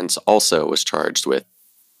Pence also was charged with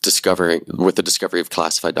the discovery of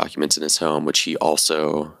classified documents in his home, which he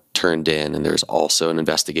also turned in, and there's also an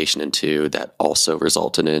investigation into that also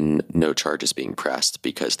resulted in no charges being pressed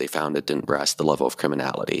because they found it didn't rise to the level of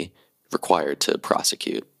criminality required to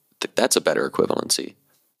prosecute. That's a better equivalency.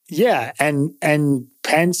 Yeah, and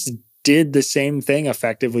Pence did the same thing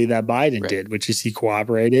effectively that Biden did, which is he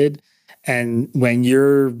cooperated. And when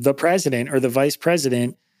you're the president or the vice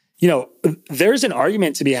president, there's an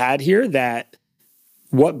argument to be had here that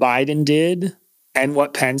what Biden did and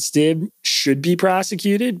what Pence did should be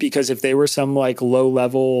prosecuted, because if they were some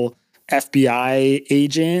low-level FBI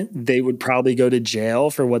agent, they would probably go to jail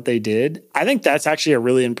for what they did. I think that's actually a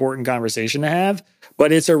really important conversation to have,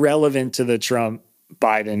 but it's irrelevant to the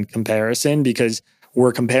Trump-Biden comparison because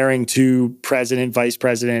we're comparing two president, vice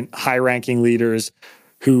president, high-ranking leaders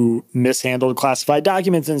who mishandled classified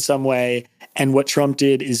documents in some way. And what Trump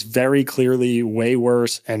did is very clearly way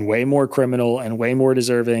worse and way more criminal and way more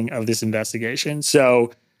deserving of this investigation.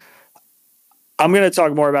 So I'm going to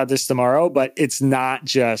talk more about this tomorrow, but it's not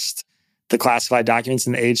just the classified documents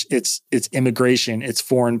in the age. It's immigration, it's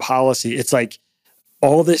foreign policy. It's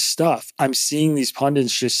all this stuff. I'm seeing these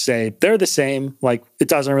pundits just say they're the same. It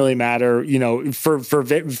doesn't really matter,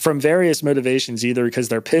 from various motivations, either because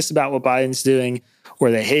they're pissed about what Biden's doing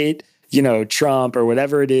or they hate, Trump or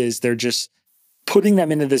whatever it is. They're just putting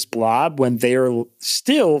them into this blob when they are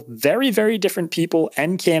still very, very different people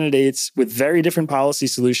and candidates with very different policy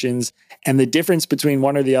solutions. And the difference between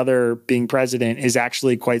one or the other being president is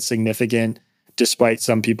actually quite significant, despite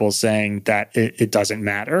some people saying that it doesn't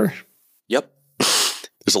matter. Yep.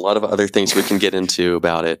 There's a lot of other things we can get into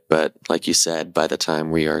about it, but like you said, by the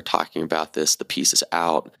time we are talking about this, the piece is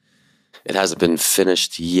out. It hasn't been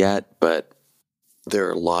finished yet, but there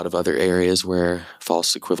are a lot of other areas where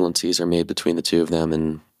false equivalencies are made between the two of them,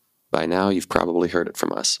 and by now you've probably heard it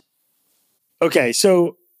from us. Okay,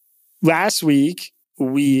 so last week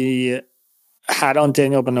we had on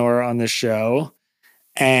Daniel Benora on the show,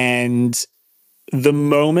 and the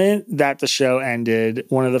moment that the show ended,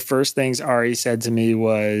 one of the first things Ari said to me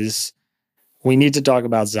was, we need to talk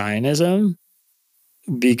about Zionism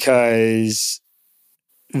because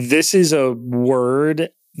this is a word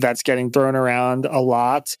that's getting thrown around a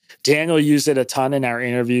lot. Daniel used it a ton in our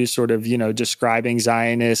interview, sort of, describing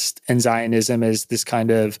Zionist and Zionism as this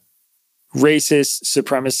kind of racist,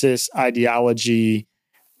 supremacist ideology.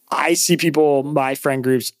 I see people, my friend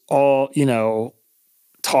groups, all,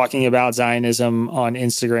 talking about Zionism on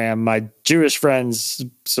Instagram, my Jewish friends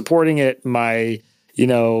supporting it, my,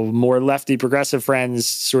 more lefty progressive friends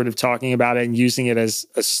sort of talking about it and using it as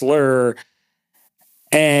a slur.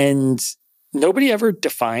 And nobody ever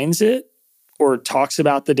defines it or talks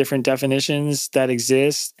about the different definitions that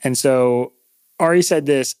exist. And so Ari said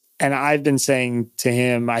this, and I've been saying to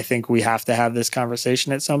him, I think we have to have this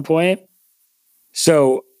conversation at some point.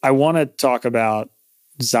 So I want to talk about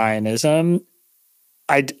Zionism.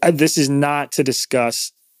 This is not to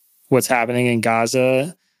discuss what's happening in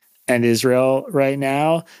Gaza and Israel right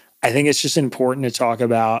now. I think it's just important to talk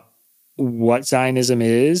about what Zionism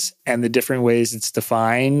is and the different ways it's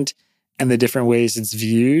defined and the different ways it's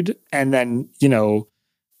viewed. And then,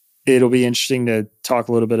 it'll be interesting to talk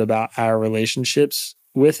a little bit about our relationships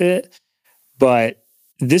with it. But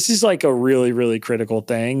this is like a really, really critical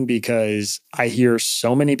thing because I hear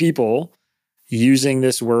so many people using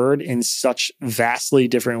this word in such vastly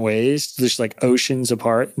different ways, just like oceans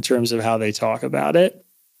apart in terms of how they talk about it.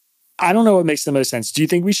 I don't know what makes the most sense. Do you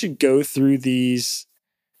think we should go through these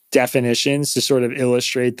definitions to sort of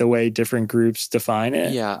illustrate the way different groups define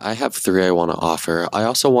it? Yeah, I have 3 I want to offer. I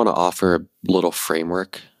also want to offer a little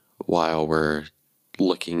framework while we're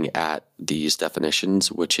looking at these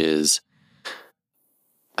definitions, which is,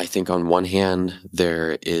 I think on one hand,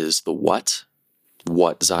 there is the what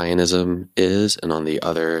Zionism is, and on the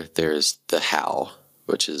other, there's the how,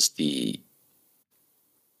 which is the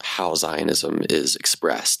how Zionism is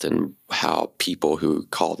expressed and how people who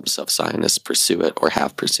call themselves Zionists pursue it or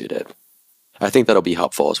have pursued it. I think that'll be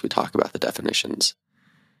helpful as we talk about the definitions.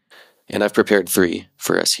 And I've prepared 3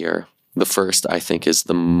 for us here. The first, I think, is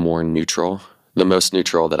the more neutral, the most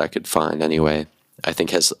neutral that I could find anyway. I think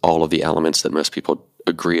has all of the elements that most people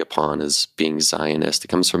agree upon as being Zionist. It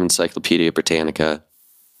comes from Encyclopedia Britannica.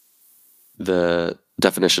 The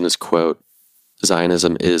definition is, quote,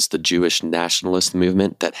 Zionism is the Jewish nationalist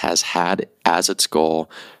movement that has had as its goal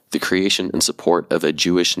the creation and support of a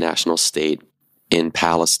Jewish national state in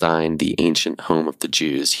Palestine, the ancient home of the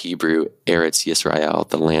Jews, Hebrew, Eretz Yisrael,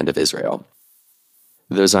 the land of Israel.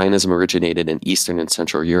 Though Zionism originated in Eastern and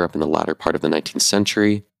Central Europe in the latter part of the 19th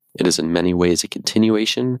century, it is in many ways a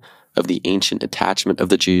continuation of the ancient attachment of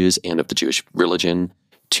the Jews and of the Jewish religion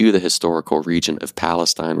to the historical region of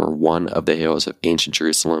Palestine, where one of the hills of ancient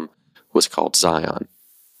Jerusalem was called Zion.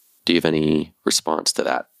 Do you have any response to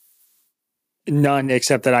that? None,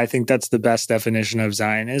 except that I think that's the best definition of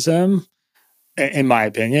Zionism, in my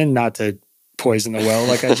opinion, not to poison the well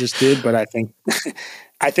like I just did, but I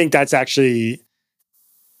think that's actually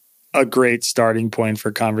a great starting point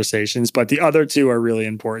for conversations, but the other 2 are really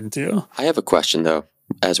important too. I have a question though,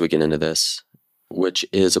 as we get into this, which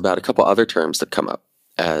is about a couple other terms that come up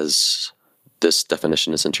as this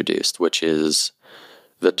definition is introduced, which is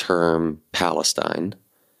the term Palestine.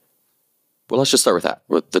 Well, let's just start with that,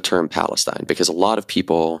 with the term Palestine, because a lot of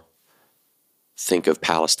people think of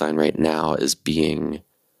Palestine right now as being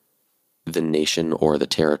the nation or the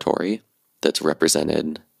territory that's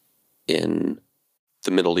represented in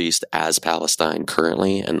the Middle East as Palestine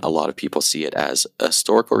currently, and a lot of people see it as a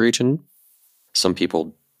historical region. Some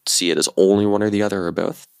people see it as only one or the other or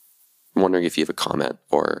both. I'm wondering if you have a comment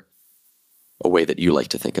or a way that you like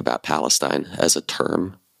to think about Palestine as a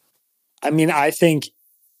term. I mean, I think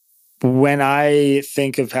when I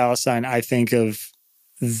think of Palestine, I think of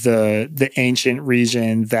the ancient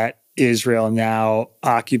region that Israel now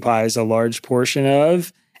occupies a large portion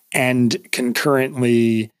of, and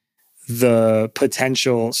concurrently the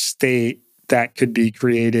potential state that could be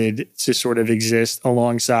created to sort of exist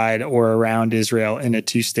alongside or around Israel in a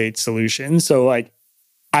 2-state solution. So like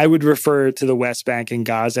I would refer to the West Bank and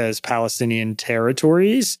Gaza as Palestinian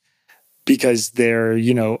territories because they're,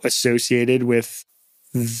 associated with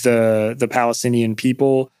the Palestinian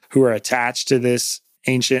people who are attached to this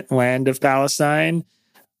ancient land of Palestine.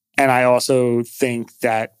 And I also think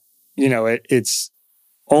that, it's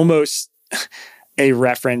almost a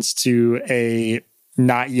reference to a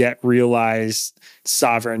not yet realized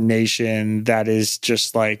sovereign nation that is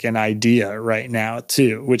just like an idea right now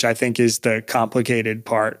too, which I think is the complicated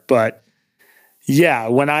part. But yeah,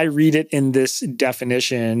 when I read it in this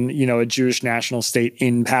definition, a Jewish national state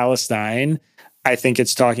in Palestine, I think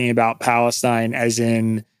it's talking about Palestine as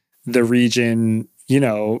in the region,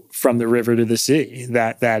 from the river to the sea.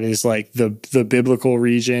 That is like the biblical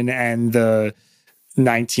region and the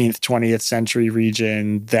 19th, 20th century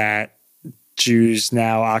region that Jews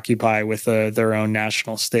now occupy with their own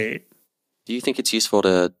national state. Do you think it's useful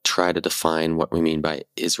to try to define what we mean by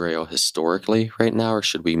Israel historically right now, or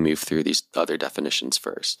should we move through these other definitions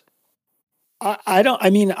first? I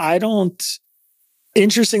don't.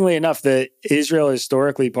 Interestingly enough, the Israel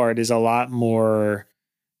historically part is a lot more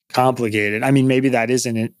complicated. I mean, maybe that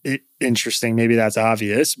isn't interesting. Maybe that's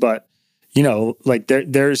obvious, but like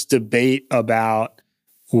there's debate about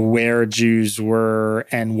where Jews were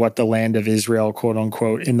and what the land of Israel, quote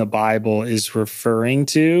unquote, in the Bible is referring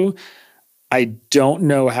to. I don't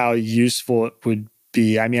know how useful it would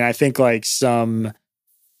be. I mean, I think like some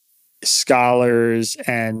scholars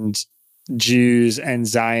and Jews and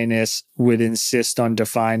Zionists would insist on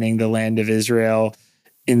defining the land of Israel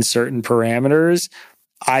in certain parameters.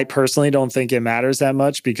 I personally don't think it matters that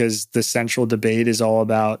much because the central debate is all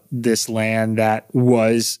about this land that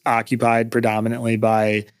was occupied predominantly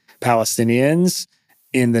by Palestinians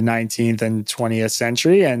in the 19th and 20th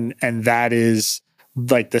century. And that is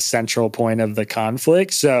like the central point of the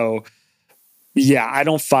conflict. So yeah, I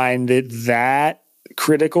don't find it that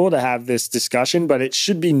critical to have this discussion, but it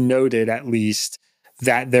should be noted at least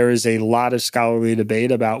that there is a lot of scholarly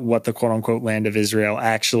debate about what the quote unquote land of Israel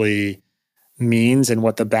actually means and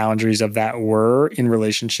what the boundaries of that were in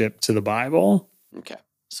relationship to the Bible. Okay,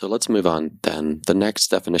 so let's move on then. The next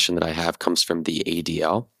definition that I have comes from the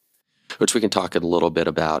ADL, which we can talk a little bit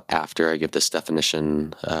about after I give this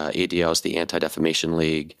definition. ADL is the Anti-Defamation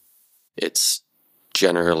League. It's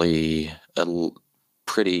generally a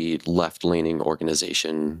pretty left-leaning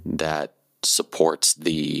organization that supports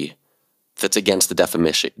that's against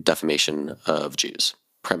the defamation of Jews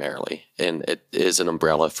primarily. And it is an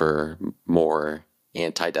umbrella for more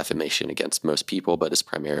anti-defamation against most people, but is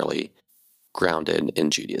primarily grounded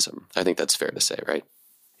in Judaism. I think that's fair to say, right?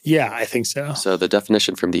 Yeah, I think so. So the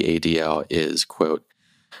definition from the ADL is, quote,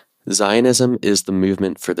 Zionism is the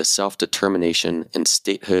movement for the self-determination and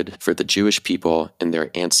statehood for the Jewish people in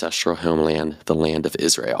their ancestral homeland, the land of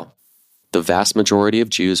Israel. The vast majority of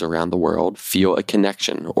Jews around the world feel a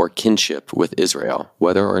connection or kinship with Israel,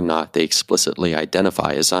 whether or not they explicitly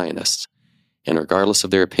identify as Zionists, and regardless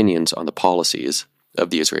of their opinions on the policies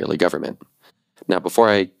of the Israeli government. Now, before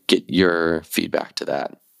I get your feedback to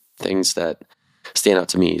that, things that stand out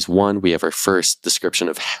to me is, one, we have our first description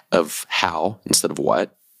of how instead of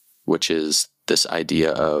what, which is this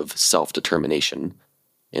idea of self-determination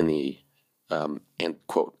in the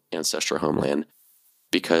quote ancestral homeland,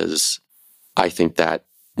 because I think that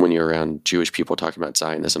when you're around Jewish people talking about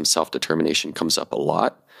Zionism, self-determination comes up a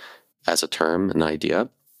lot as a term, an idea.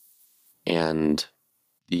 And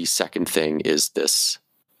the second thing is this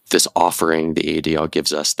offering the ADL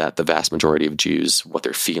gives us that the vast majority of Jews, what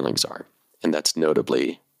their feelings are. And that's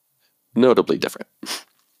notably different.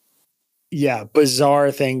 Yeah,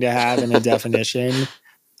 bizarre thing to have in a definition.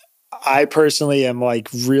 I personally am like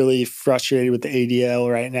really frustrated with the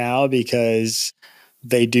ADL right now because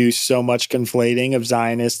they do so much conflating of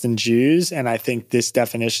Zionists and Jews. And I think this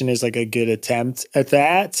definition is like a good attempt at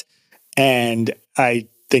that. And I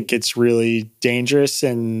think it's really dangerous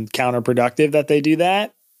and counterproductive that they do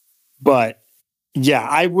that. But yeah,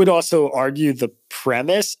 I would also argue the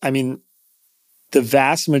premise. I mean, the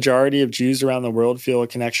vast majority of Jews around the world feel a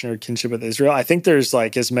connection or kinship with Israel. I think there's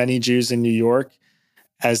like as many Jews in New York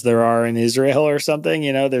as there are in Israel or something.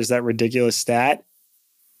 There's that ridiculous stat.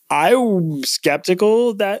 I'm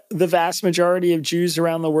skeptical that the vast majority of Jews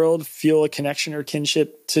around the world feel a connection or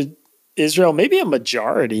kinship to Israel. Maybe a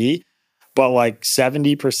majority, but like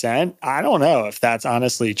 70%. I don't know if that's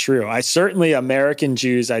honestly true. American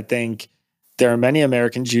Jews, I think there are many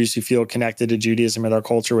American Jews who feel connected to Judaism or their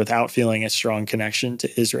culture without feeling a strong connection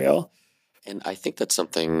to Israel. And I think that's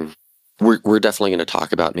something we're definitely going to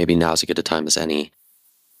talk about. Maybe now's as good a time as any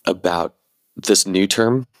about this new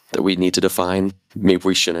term that we need to define. Maybe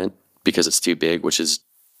we shouldn't because it's too big, which is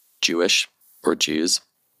Jewish or Jews,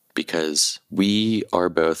 because we are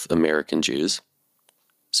both American Jews.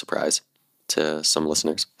 Surprise to some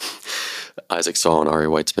listeners. Isaac Saul and Ari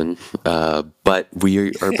Weitzman. But we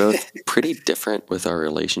are both pretty different with our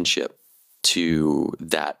relationship to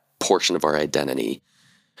that portion of our identity.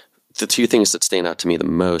 The two things that stand out to me the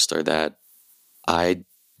most are that I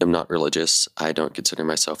am not religious. I don't consider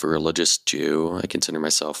myself a religious Jew. I consider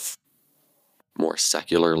myself more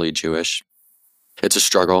secularly Jewish. It's a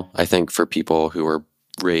struggle, I think, for people who are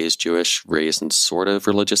raised Jewish, raised in sort of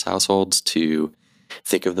religious households, to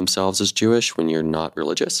think of themselves as Jewish when you're not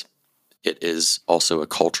religious. It is also a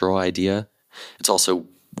cultural idea. It's also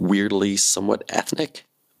weirdly somewhat ethnic,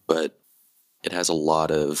 but it has a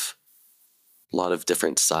lot of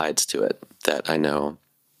different sides to it that I know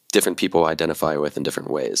different people identify with in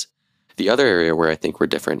different ways. The other area where I think we're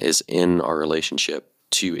different is in our relationship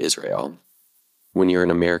to Israel. When you're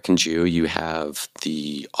an American Jew, you have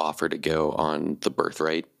the offer to go on the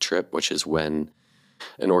birthright trip, which is when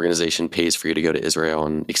an organization pays for you to go to Israel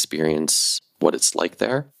and experience what it's like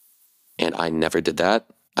there. And I never did that.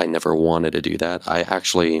 I never wanted to do that. I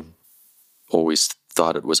actually always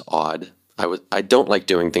thought it was odd. I don't like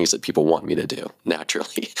doing things that people want me to do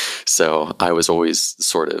naturally. So I was always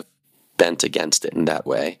sort of bent against it in that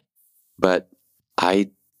way. But I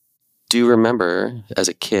do remember as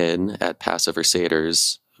a kid at Passover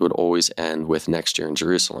Seders, it would always end with "next year in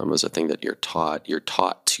Jerusalem" was a thing that you're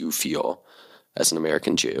taught to feel as an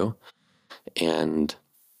American Jew. And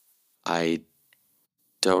I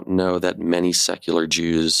don't know that many secular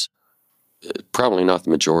Jews, probably not the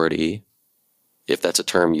majority, if that's a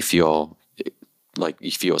term you feel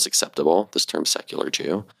is acceptable, this term secular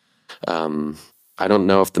Jew. I don't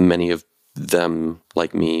know if the many of them,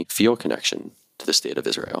 like me, feel connection to the state of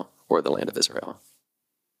Israel or the land of Israel.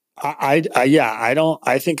 I don't.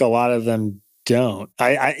 I think a lot of them don't.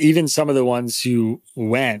 I even some of the ones who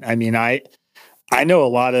went. I mean, I know a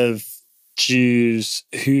lot of Jews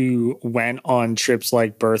who went on trips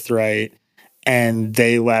like Birthright, and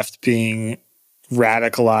they left being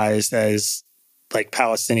radicalized as like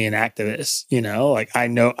Palestinian activists. You know, like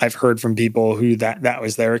I've heard from people who that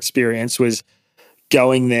was their experience, was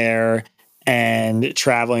going there and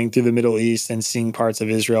traveling through the Middle East and seeing parts of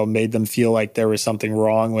Israel made them feel like there was something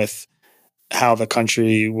wrong with how the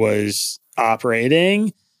country was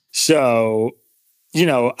operating. So,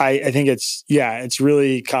 I think it's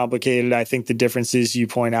really complicated. I think the differences you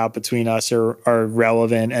point out between us are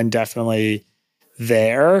relevant and definitely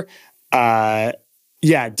there.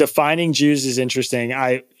 Defining Jews is interesting.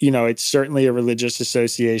 It's certainly a religious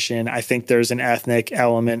association. I think there's an ethnic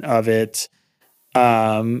element of it.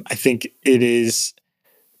 I think it is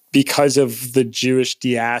because of the Jewish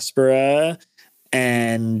diaspora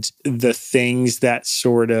and the things that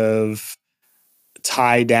sort of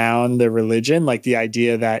tie down the religion, like the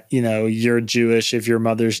idea that, you're Jewish if your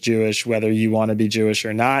mother's Jewish, whether you want to be Jewish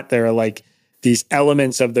or not. There are like these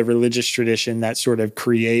elements of the religious tradition that sort of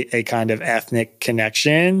create a kind of ethnic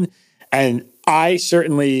connection. And I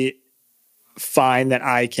certainly find that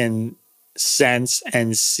I can sense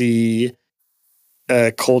and see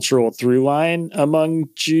a cultural through line among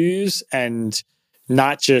Jews, and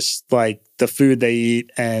not just like the food they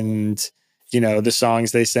eat and, the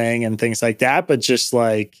songs they sing and things like that, but just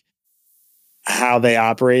like how they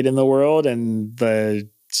operate in the world and the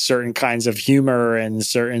certain kinds of humor and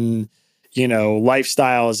certain,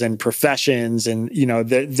 lifestyles and professions. And,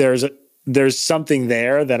 there's something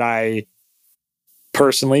there that I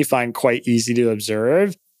personally find quite easy to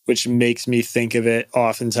observe, which makes me think of it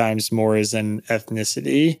oftentimes more as an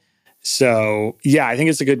ethnicity. So, yeah, I think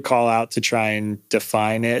it's a good call out to try and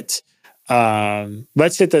define it.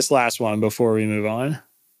 Let's hit this last one before we move on.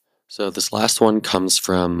 So this last one comes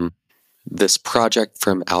from this project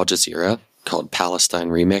from Al Jazeera called Palestine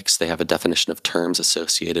Remix. They have a definition of terms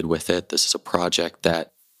associated with it. This is a project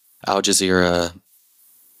that Al Jazeera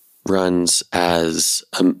runs as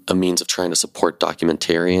a means of trying to support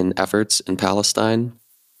documentarian efforts in Palestine.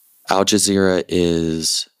 Al Jazeera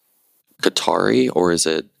is Qatari or is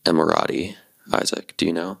it Emirati? Isaac, do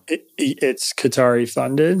you know? It's Qatari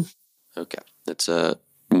funded. Okay. It's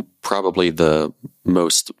probably the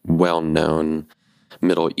most well-known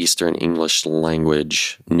Middle Eastern English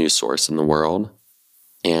language news source in the world.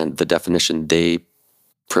 And the definition they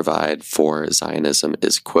provide for Zionism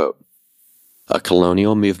is, quote, "a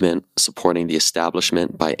colonial movement supporting the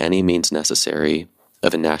establishment by any means necessary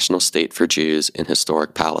of a national state for Jews in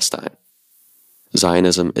historic Palestine.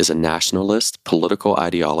 Zionism is a nationalist political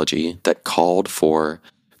ideology that called for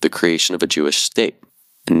the creation of a Jewish state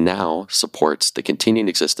and now supports the continued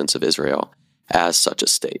existence of Israel as such a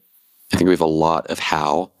state." I think we have a lot of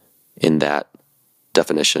how in that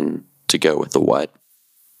definition to go with the what.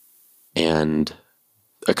 And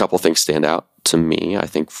a couple things stand out to me. I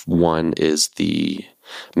think one is the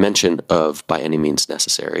mention of "by any means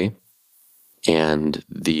necessary," and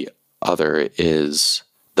the other is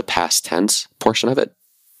the past tense portion of it.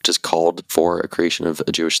 which has called for a creation of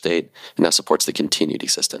a Jewish state and now supports the continued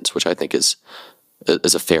existence, which I think is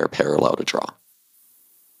a fair parallel to draw.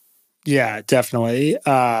 Yeah, definitely.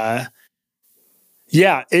 Yeah,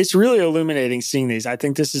 it's really illuminating seeing these. I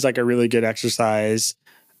think this is like a really good exercise.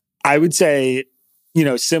 I would say,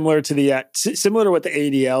 similar to what the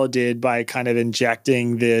ADL did by kind of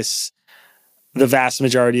injecting this, the vast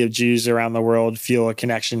majority of Jews around the world feel a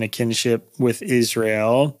connection to kinship with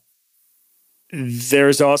Israel.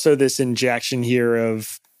 There's also this injection here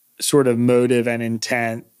of sort of motive and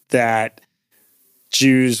intent that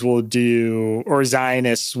Jews will do, or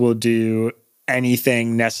Zionists will do,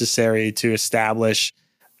 anything necessary to establish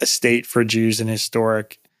a state for Jews in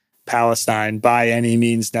historic Palestine by any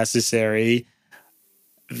means necessary.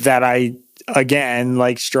 That I, again,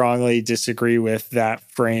 strongly disagree with that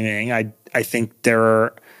framing. I think there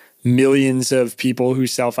are millions of people who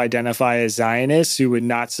self-identify as Zionists who would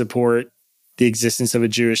not support the existence of a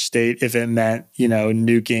Jewish state if it meant,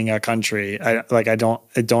 nuking a country.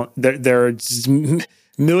 There are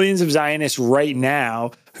millions of Zionists right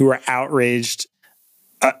now who are outraged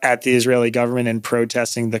at the Israeli government and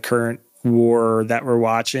protesting the current war that we're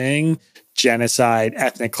watching, genocide,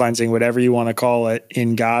 ethnic cleansing, whatever you want to call it,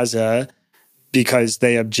 in Gaza, because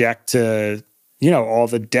they object to, all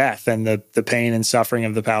the death and the pain and suffering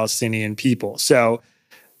of the Palestinian people. So,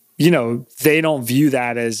 they don't view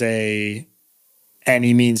that as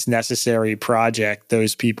any means necessary project,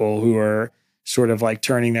 those people who are sort of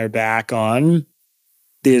turning their back on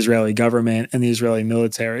the Israeli government and the Israeli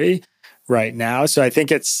military right now. So I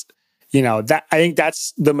think it's, I think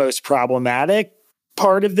that's the most problematic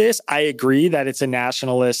part of this. I agree that it's a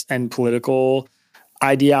nationalist and political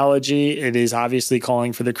ideology. It is obviously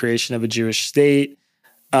calling for the creation of a Jewish state.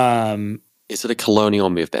 Is it a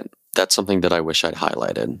colonial movement? That's something that I wish I'd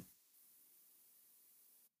highlighted.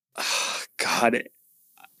 God,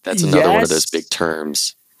 that's another one of those big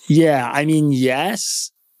terms. Yeah, I mean,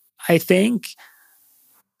 yes, I think.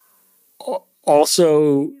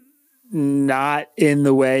 Also, not in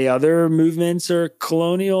the way other movements are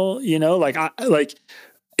colonial.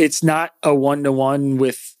 It's not a one-to-one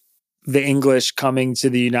with the English coming to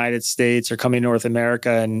the United States or coming to North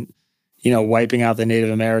America and wiping out the Native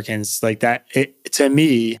Americans like that. To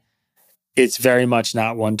me, it's very much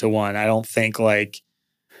not one-to-one. I don't think the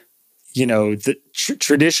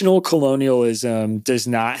traditional colonialism does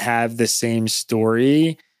not have the same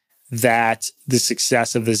story that the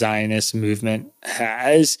success of the Zionist movement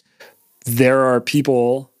has. There are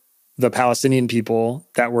people, the Palestinian people,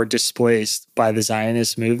 that were displaced by the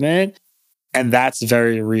Zionist movement, and that's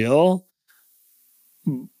very real.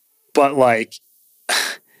 But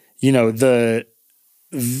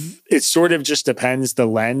it sort of just depends the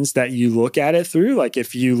lens that you look at it through. Like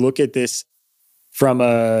if you look at this from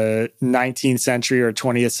a 19th century or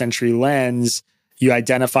 20th century lens, you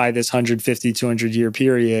identify this 150, 200 year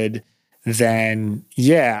period, then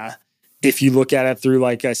yeah. If you look at it through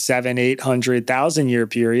a 700, 800,000 year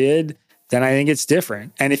period, then I think it's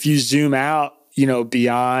different. And if you zoom out,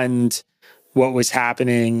 beyond what was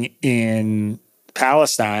happening in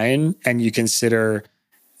Palestine and you consider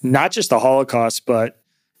not just the Holocaust, but,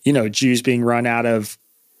 Jews being run out of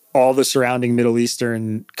all the surrounding Middle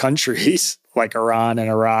Eastern countries like Iran and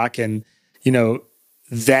Iraq. And,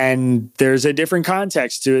 then there's a different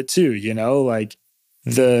context to it too,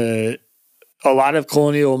 a lot of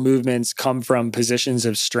colonial movements come from positions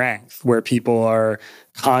of strength where people are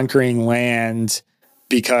conquering land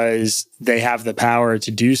because they have the power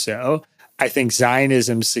to do so. I think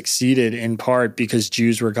Zionism succeeded in part because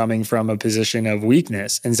Jews were coming from a position of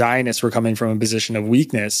weakness and Zionists were coming from a position of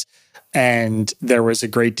weakness. And there was a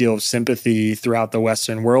great deal of sympathy throughout the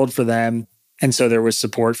Western world for them. And so there was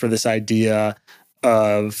support for this idea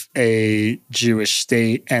of a Jewish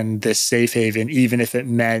state and this safe haven, even if it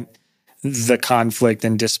meant the conflict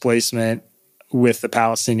and displacement with the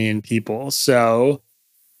Palestinian people. So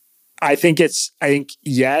I think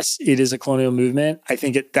yes, it is a colonial movement. I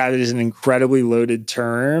think that is an incredibly loaded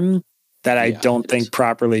term that I don't think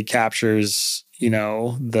properly captures,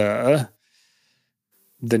 the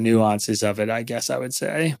nuances of it, I guess I would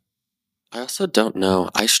say. I also don't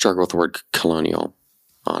know. I struggle with the word colonial,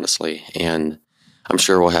 honestly. And I'm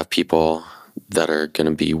sure we'll have people that are going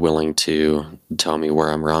to be willing to tell me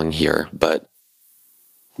where I'm wrong here. But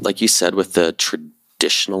like you said, with the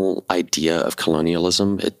traditional idea of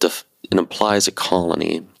colonialism, it implies a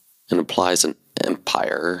colony. It implies an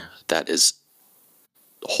empire that is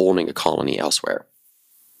holding a colony elsewhere.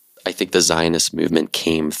 I think the Zionist movement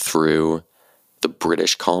came through the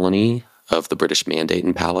British colony of the British Mandate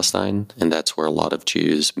in Palestine, and that's where a lot of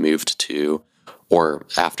Jews moved to or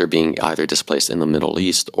after being either displaced in the Middle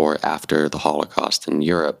East or after the Holocaust in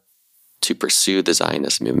Europe, to pursue the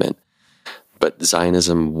Zionist movement. But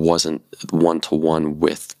Zionism wasn't one-to-one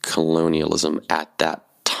with colonialism at that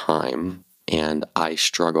time, and I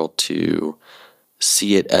struggle to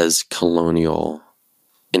see it as colonial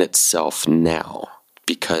in itself now,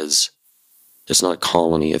 because it's not a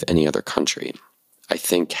colony of any other country. I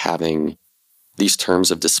think having these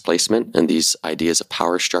terms of displacement and these ideas of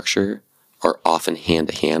power structure are often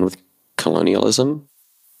hand-to-hand with colonialism,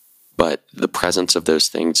 but the presence of those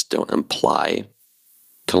things don't imply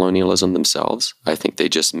colonialism themselves. I think they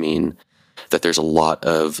just mean that there's a lot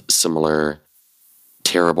of similar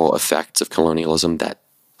terrible effects of colonialism that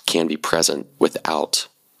can be present without,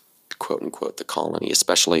 quote unquote, the colony,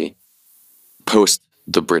 especially post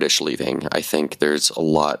the British leaving. I think there's a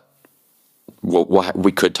lot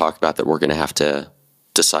we could talk about that we're going to have to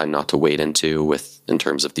decide not to wade into in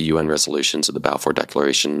terms of the UN resolutions of the Balfour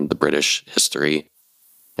Declaration, the British history,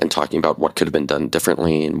 and talking about what could have been done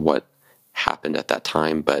differently and what happened at that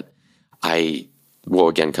time. But I will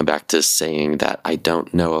again come back to saying that I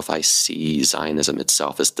don't know if I see Zionism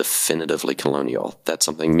itself as definitively colonial. That's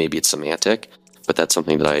something, maybe it's semantic, but that's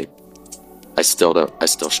something that I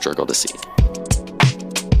still struggle to see.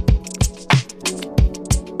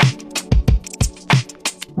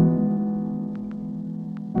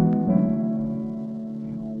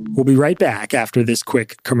 We'll be right back after this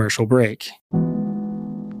quick commercial break.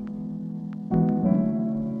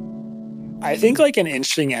 I think like an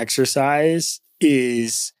interesting exercise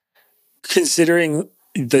is considering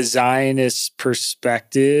the Zionist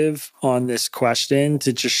perspective on this question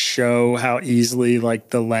to just show how easily like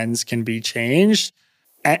the lens can be changed.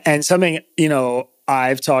 And something,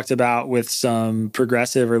 I've talked about with some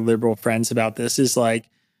progressive or liberal friends about this is like,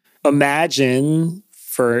 imagine,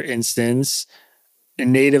 for instance,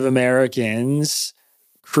 Native Americans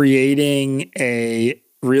creating a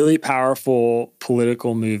really powerful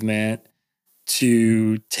political movement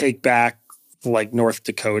to take back like North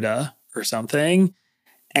Dakota or something.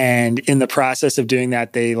 And in the process of doing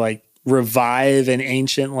that, they like revive an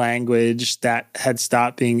ancient language that had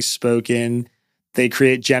stopped being spoken. They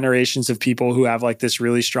create generations of people who have like this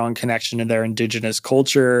really strong connection to their indigenous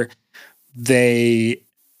culture. They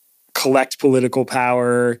collect political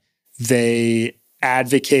power. They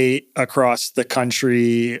advocate across the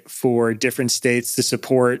country for different states to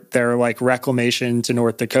support their like reclamation to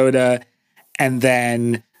North Dakota. And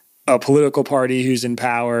then a political party who's in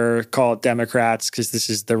power, called Democrats, because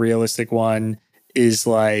this is the realistic one, is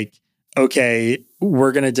like, okay,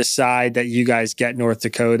 we're going to decide that you guys get North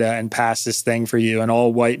Dakota and pass this thing for you. And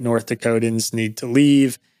all white North Dakotans need to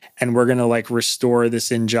leave. And we're going to like restore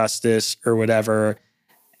this injustice or whatever.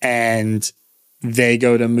 And they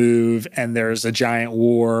go to move and there's a giant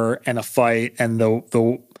war and a fight. And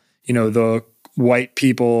the white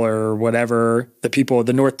people or whatever,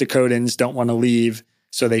 the North Dakotans don't want to leave.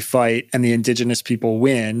 So they fight and the indigenous people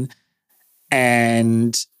win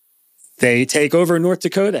and they take over North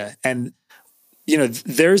Dakota. And,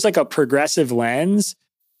 there's like a progressive lens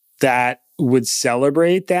that would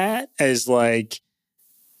celebrate that as like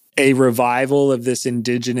a revival of this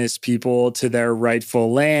indigenous people to their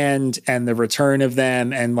rightful land and the return of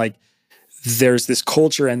them. And like, there's this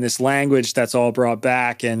culture and this language that's all brought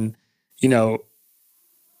back. And,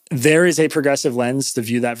 there is a progressive lens to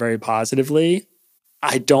view that very positively.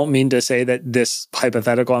 I don't mean to say that this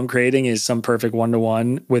hypothetical I'm creating is some perfect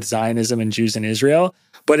one-to-one with Zionism and Jews in Israel,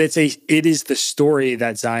 but it is the story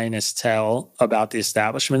that Zionists tell about the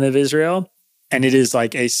establishment of Israel. And it is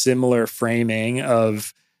like a similar framing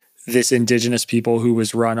of this indigenous people who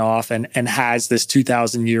was run off and has this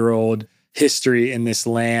 2,000-year-old history in this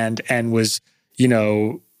land and was,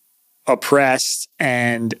 oppressed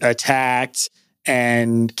and attacked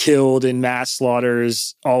and killed in mass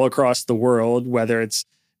slaughters all across the world, whether it's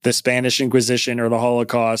the Spanish Inquisition or the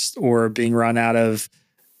Holocaust or being run out of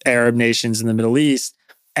Arab nations in the Middle East,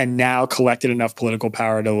 and now collected enough political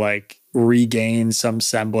power to like regain some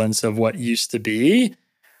semblance of what used to be.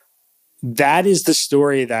 That is the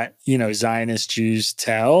story that, Zionist Jews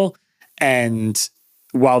tell. And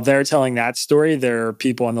while they're telling that story, there are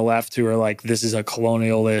people on the left who are like, this is a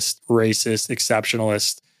colonialist, racist,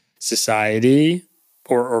 exceptionalist society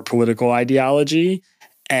or political ideology.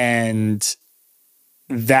 And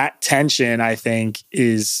that tension, I think,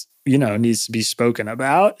 is, needs to be spoken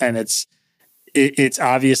about. And it's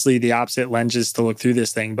obviously the opposite lenses to look through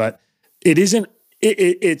this thing, but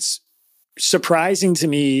it's surprising to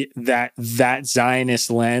me that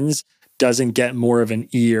Zionist lens doesn't get more of an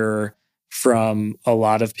ear from a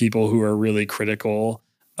lot of people who are really critical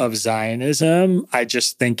of Zionism. I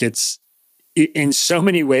just think it's in so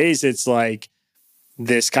many ways, it's like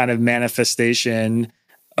this kind of manifestation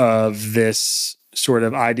of this sort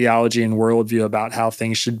of ideology and worldview about how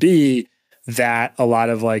things should be that a lot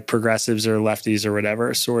of like progressives or lefties or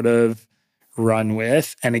whatever sort of run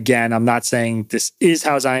with. And again, I'm not saying this is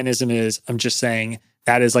how Zionism is. I'm just saying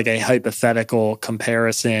that is like a hypothetical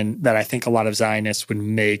comparison that I think a lot of Zionists would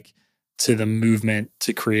make to the movement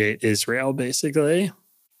to create Israel, basically.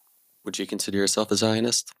 Would you consider yourself a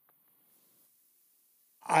Zionist?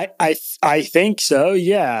 I think so.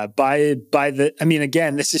 Yeah. I mean,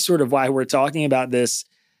 again, this is sort of why we're talking about this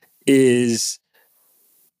is,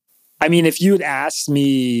 I mean, if you had asked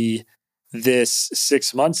me this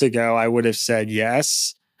 6 months ago, I would have said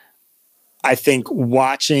yes. I think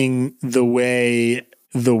watching the way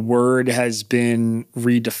the word has been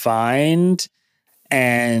redefined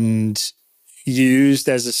and used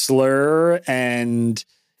as a slur and,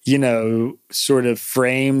 sort of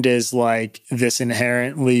framed as like this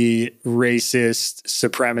inherently racist,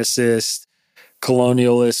 supremacist,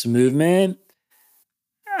 colonialist movement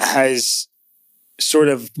has sort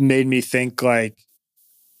of made me think like,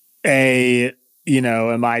 am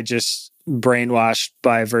I just brainwashed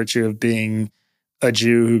by virtue of being a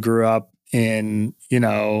Jew who grew up in,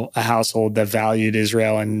 a household that valued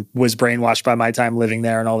Israel and was brainwashed by my time living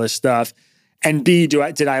there and all this stuff? And B,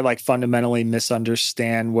 did I like fundamentally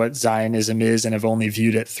misunderstand what Zionism is and have only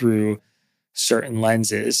viewed it through certain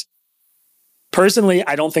lenses? Personally,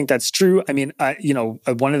 I don't think that's true. I mean,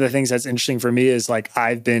 one of the things that's interesting for me is like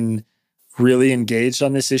I've been really engaged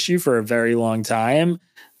on this issue for a very long time.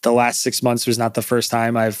 The last 6 months was not the first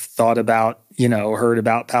time I've thought about, heard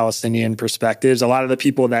about Palestinian perspectives. A lot of the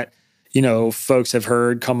people that, folks have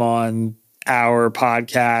heard come on our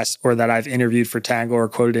podcast or that I've interviewed for Tangle or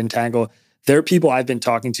quoted in Tangle, they're people I've been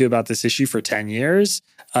talking to about this issue for 10 years.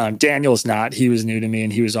 Daniel's not. He was new to me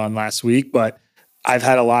and he was on last week, but I've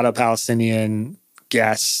had a lot of Palestinian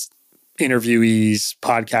guests, interviewees,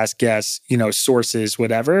 podcast guests, sources,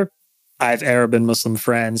 whatever. I have Arab and Muslim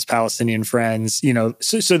friends, Palestinian friends,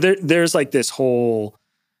 so there's like this whole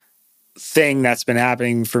thing that's been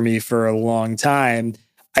happening for me for a long time.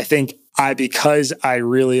 I think because I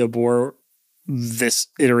really abhor this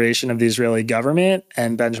iteration of the Israeli government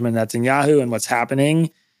and Benjamin Netanyahu and what's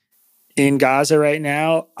happening in Gaza right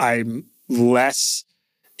now, I'm less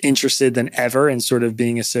interested than ever in sort of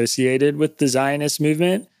being associated with the Zionist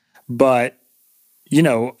movement. But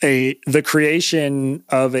the creation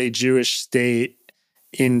of a Jewish state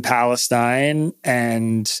in Palestine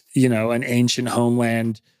and, an ancient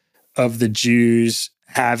homeland of the Jews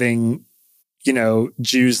having,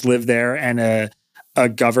 Jews live there and a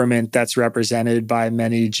government that's represented by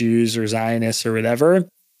many Jews or Zionists or whatever,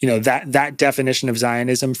 that definition of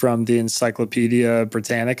Zionism from the Encyclopedia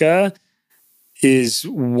Britannica is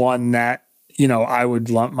one that, I would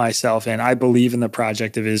lump myself in. I believe in the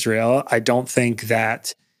project of Israel. I don't think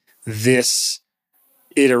that this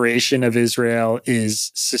iteration of Israel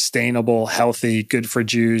is sustainable, healthy, good for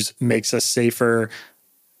Jews, makes us safer,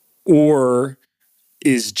 or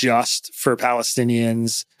is just for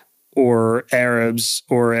Palestinians or Arabs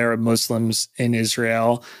or Arab Muslims in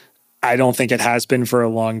Israel. I don't think it has been for a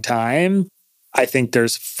long time. I think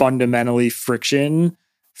there's fundamentally friction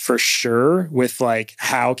for sure with like,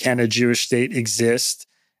 how can a Jewish state exist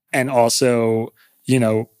and also,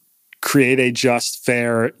 create a just,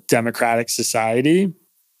 fair, democratic society?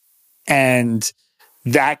 And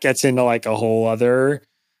that gets into like a whole other,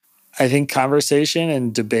 I think, conversation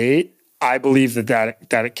and debate. I believe that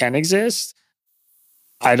it can exist.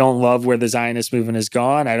 I don't love where the Zionist movement has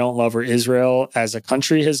gone. I don't love where Israel as a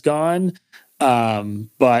country has gone.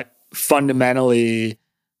 But fundamentally,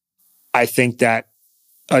 I think that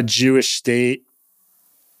a Jewish state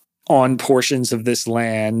on portions of this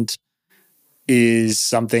land is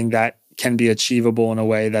something that can be achievable in a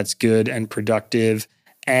way that's good and productive.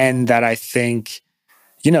 And that I think,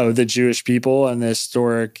 the Jewish people and the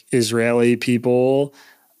historic Israeli people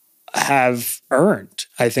have earned.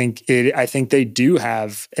 I think they do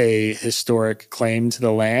have a historic claim to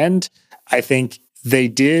the land. I think they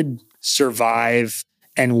did survive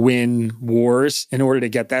and win wars in order to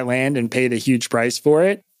get that land and paid a huge price for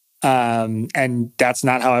it. And that's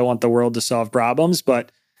not how I want the world to solve problems.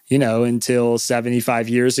 But, until 75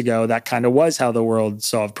 years ago, that kind of was how the world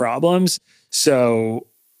solved problems. So,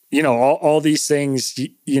 all these things,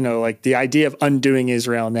 like the idea of undoing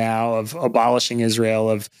Israel now, of abolishing Israel,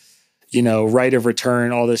 of, right of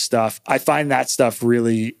return, all this stuff. I find that stuff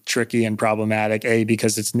really tricky and problematic, A,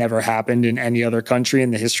 because it's never happened in any other country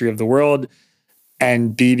in the history of the world.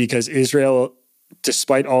 And B, because Israel,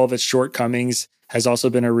 despite all of its shortcomings, has also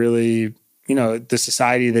been a really, the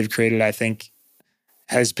society they've created, I think,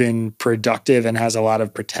 has been productive and has a lot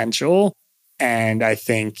of potential. And I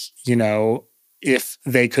think, if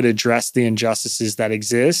they could address the injustices that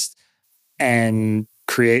exist and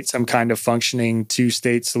create some kind of functioning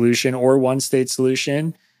two-state solution or one-state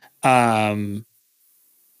solution, that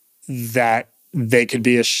they could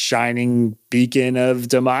be a shining beacon of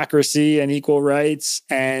democracy and equal rights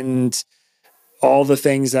and all the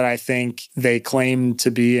things that I think they claim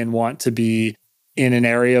to be and want to be in an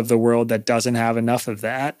area of the world that doesn't have enough of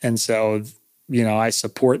that. And so, I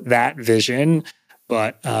support that vision.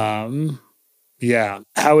 But yeah,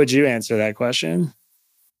 how would you answer that question?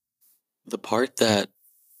 The part that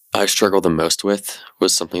I struggle the most with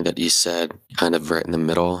was something that you said kind of right in the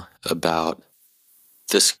middle about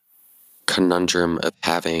this conundrum of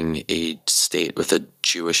having a state with a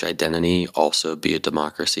Jewish identity also be a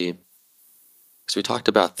democracy. So we talked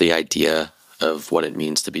about the idea of what it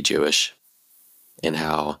means to be Jewish and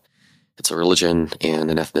how it's a religion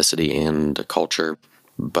and an ethnicity and a culture.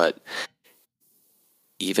 But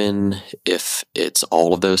even if it's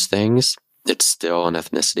all of those things, it's still an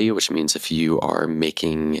ethnicity, which means if you are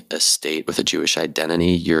making a state with a Jewish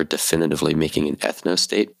identity, you're definitively making an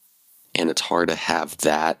ethno-state. And it's hard to have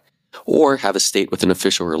that or have a state with an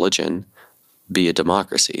official religion be a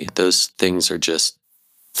democracy. Those things are just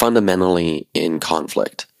fundamentally in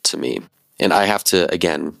conflict to me. And I have to,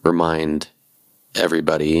 again, remind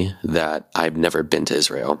everybody that I've never been to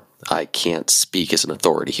Israel. I can't speak as an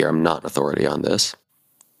authority here. I'm not an authority on this.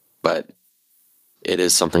 But it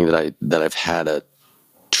is something that I've had a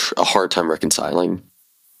hard time reconciling.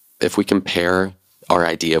 If we compare our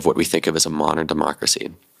idea of what we think of as a modern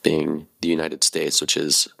democracy, being the United States, which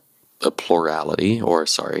is a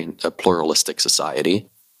pluralistic society,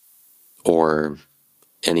 or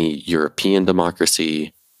any European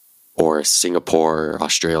democracy, or Singapore,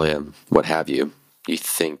 Australia, what have you, you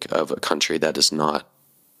think of a country that doesn't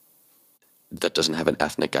have an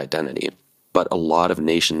ethnic identity. But a lot of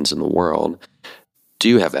nations in the world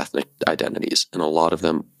do have ethnic identities, and a lot of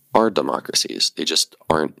them are democracies. They just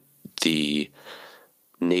aren't the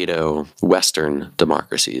NATO Western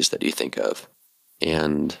democracies that you think of.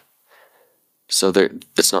 And so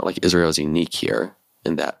it's not like Israel is unique here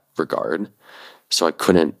in that regard. So I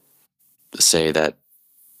couldn't say that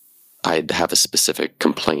I'd have a specific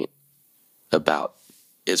complaint about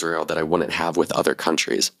Israel that I wouldn't have with other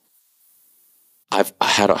countries. I've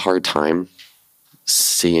had a hard time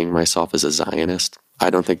seeing myself as a Zionist. I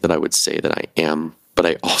don't think that I would say that I am, but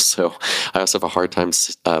I also have a hard time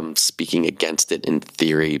speaking against it in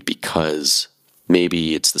theory, because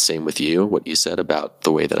maybe it's the same with you, what you said about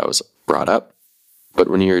the way that I was brought up. But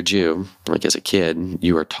when you're a Jew, like as a kid,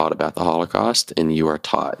 you are taught about the Holocaust, and you are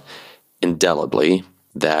taught indelibly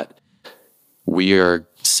that we are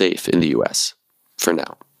safe in the U.S. for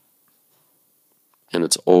now. And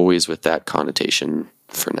it's always with that connotation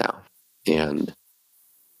for now. And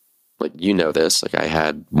like, this, like I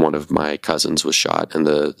had one of my cousins was shot in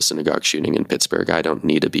the synagogue shooting in Pittsburgh. I don't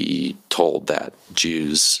need to be told that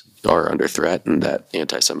Jews are under threat and that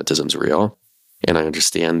anti-Semitism is real. And I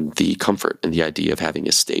understand the comfort in the idea of having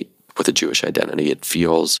a state with a Jewish identity. It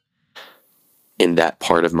feels, in that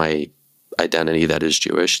part of my identity that is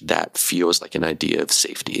Jewish, that feels like an idea of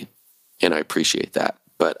safety. And I appreciate that.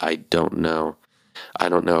 But I don't know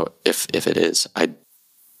if it is.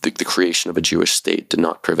 The creation of a Jewish state did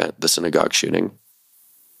not prevent the synagogue shooting,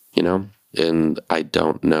 and I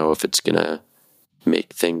don't know if it's going to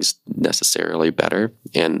make things necessarily better.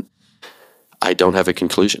 And I don't have a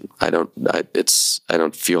conclusion. I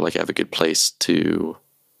don't feel like I have a good place to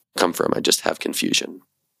come from. I just have confusion.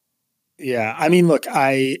 Yeah. I mean, look,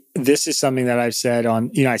 this is something that I've said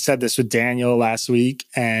I said this with Daniel last week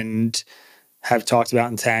and have talked about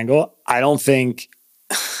in Tangle. I don't think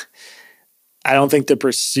the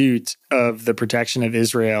pursuit of the protection of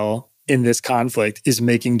Israel in this conflict is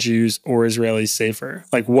making Jews or Israelis safer.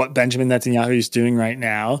 Like what Benjamin Netanyahu is doing right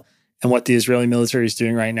now and what the Israeli military is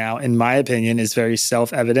doing right now, in my opinion, is very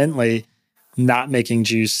self-evidently not making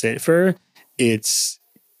Jews safer. It's,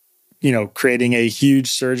 creating a huge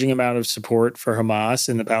surging amount of support for Hamas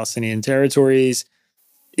in the Palestinian territories.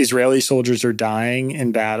 Israeli soldiers are dying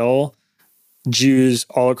in battle. Jews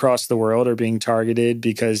all across the world are being targeted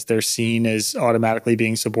because they're seen as automatically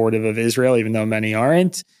being supportive of Israel, even though many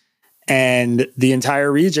aren't. And the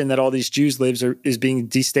entire region that all these Jews live is being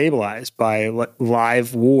destabilized by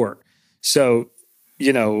live war. So,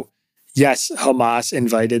 yes, Hamas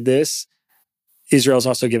invited this. Israel's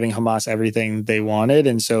also giving Hamas everything they wanted.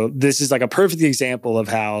 And so this is like a perfect example of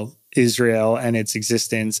how Israel and its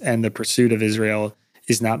existence and the pursuit of Israel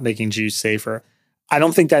is not making Jews safer. I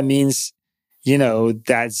don't think that means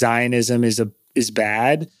that Zionism is is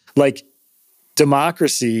bad. Like,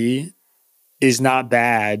 democracy is not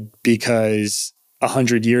bad because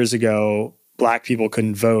 100 years ago, Black people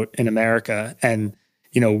couldn't vote in America. And,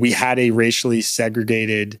 we had a racially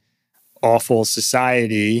segregated, awful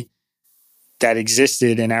society that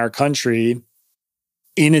existed in our country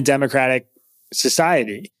in a democratic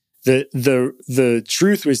society. The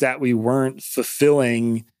truth was that we weren't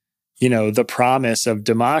fulfilling, the promise of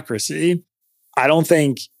democracy. I don't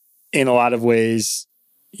think in a lot of ways,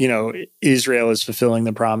 Israel is fulfilling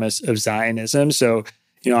the promise of Zionism. So,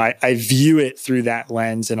 I view it through that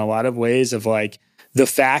lens in a lot of ways of like the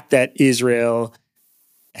fact that Israel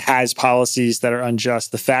has policies that are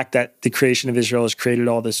unjust, the fact that the creation of Israel has created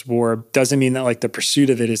all this war doesn't mean that like the pursuit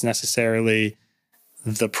of it is necessarily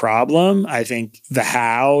the problem. I think the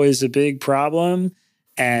how is a big problem.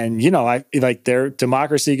 And, I like their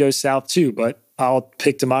democracy goes south too, but I'll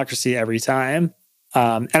pick democracy every time.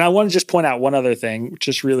 And I want to just point out one other thing,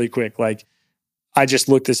 just really quick. Like, I just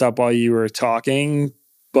looked this up while you were talking,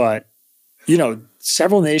 but,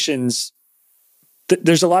 several nations,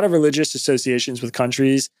 there's a lot of religious associations with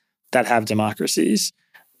countries that have democracies.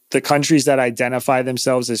 The countries that identify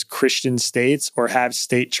themselves as Christian states or have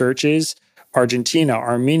state churches: Argentina,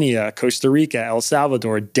 Armenia, Costa Rica, El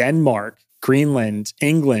Salvador, Denmark, Greenland,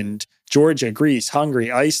 England, Georgia, Greece, Hungary,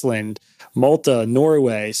 Iceland, Malta,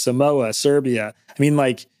 Norway, Samoa, Serbia. I mean,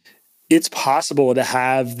 like, it's possible to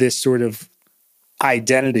have this sort of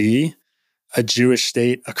identity, a Jewish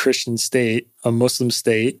state, a Christian state, a Muslim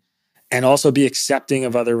state, and also be accepting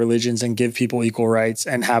of other religions and give people equal rights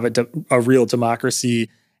and have a real democracy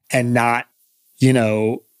and not,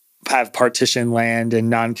 have partition land and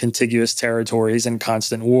non-contiguous territories and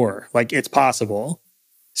constant war. Like, it's possible.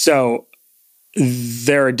 So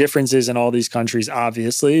there are differences in all these countries,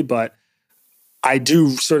 obviously, but I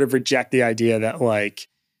do sort of reject the idea that like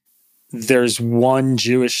there's one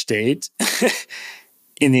Jewish state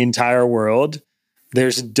in the entire world.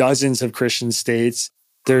 There's dozens of Christian states.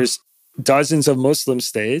 There's dozens of Muslim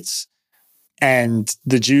states. And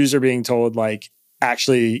the Jews are being told like,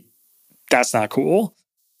 actually, that's not cool.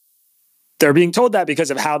 They're being told that because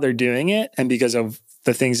of how they're doing it and because of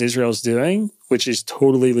the things Israel's doing, which is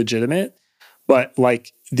totally legitimate. But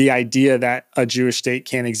like the idea that a Jewish state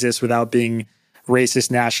can't exist without being racist,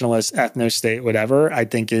 nationalist, ethno-state, whatever, I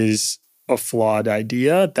think is a flawed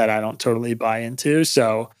idea that I don't totally buy into.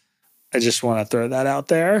 So I just want to throw that out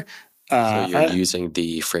there. So you're using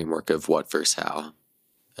the framework of what versus how.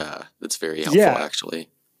 That's very helpful, actually.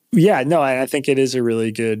 Yeah, no, I think it is a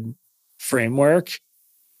really good framework.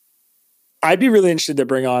 I'd be really interested to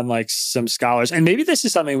bring on like some scholars, and maybe this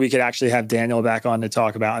is something we could actually have Daniel back on to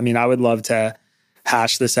talk about. I mean, I would love to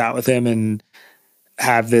hash this out with him and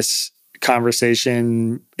have this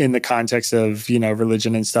conversation in the context of,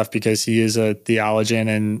 religion and stuff, because he is a theologian.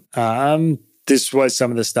 And this was some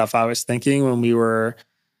of the stuff I was thinking when we were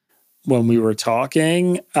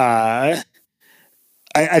talking. I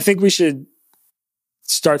think we should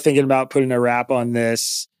start thinking about putting a wrap on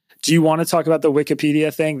this. Do you want to talk about the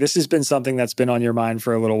Wikipedia thing? This has been something that's been on your mind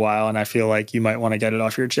for a little while, and I feel like you might want to get it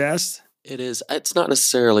off your chest. It is. It's not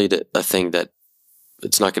necessarily a thing that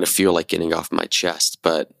it's not going to feel like getting off my chest,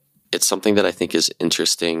 but it's something that I think is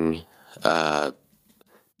interesting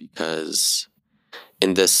because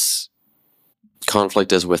in this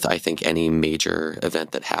conflict, as with, I think, any major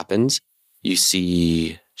event that happens, you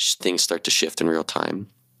see things start to shift in real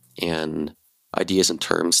time, and ideas and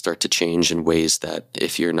terms start to change in ways that,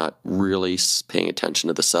 if you're not really paying attention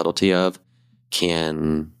to the subtlety of,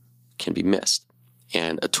 can be missed.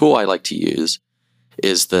 And a tool I like to use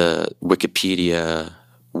is the Wikipedia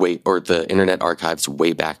or the Internet Archive's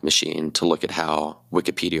Wayback Machine to look at how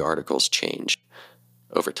Wikipedia articles change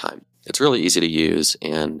over time. It's really easy to use,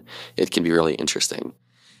 and it can be really interesting.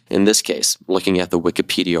 In this case, looking at the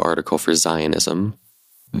Wikipedia article for Zionism,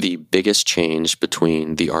 the biggest change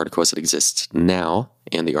between the article as it exists now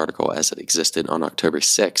and the article as it existed on October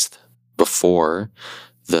 6th, before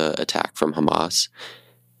the attack from Hamas,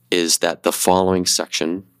 is that the following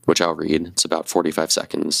section, which I'll read, it's about 45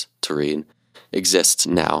 seconds to read, exists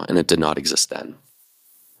now, and it did not exist then.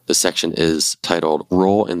 The section is titled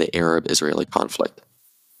Role in the Arab-Israeli Conflict.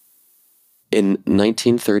 In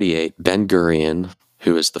 1938, Ben-Gurion,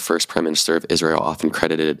 who is the first prime minister of Israel, often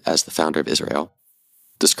credited as the founder of Israel,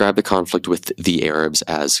 described the conflict with the Arabs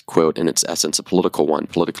as, quote, in its essence, a political one.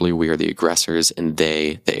 Politically, we are the aggressors, and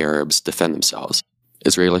they, the Arabs, defend themselves.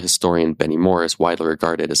 Israeli historian Benny Moore is widely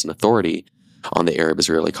regarded as an authority on the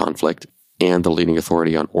Arab-Israeli conflict, and the leading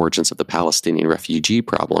authority on origins of the Palestinian refugee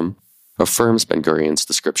problem, affirms Ben-Gurion's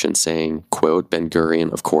description, saying, quote,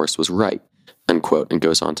 Ben-Gurion, of course, was right. unquote, and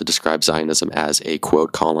goes on to describe Zionism as a,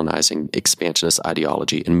 quote, colonizing expansionist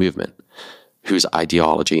ideology and movement, whose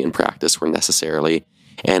ideology and practice were necessarily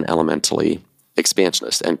and elementally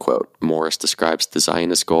expansionist, end quote. Morris describes the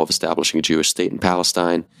Zionist goal of establishing a Jewish state in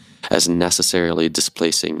Palestine as necessarily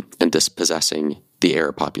displacing and dispossessing the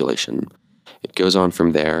Arab population. It goes on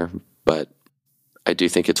from there, but I do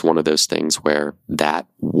think it's one of those things where that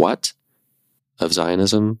what of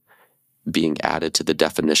Zionism being added to the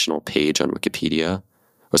definitional page on Wikipedia,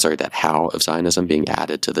 that how of Zionism being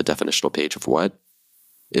added to the definitional page of what,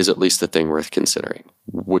 is at least a thing worth considering,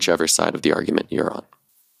 whichever side of the argument you're on.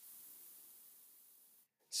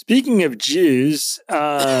 Speaking of Jews,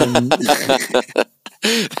 that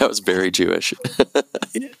was very Jewish.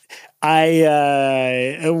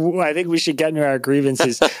 I think we should get into our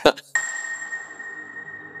grievances.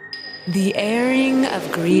 The airing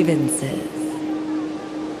of grievances.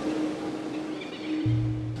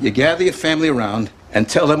 You gather your family around and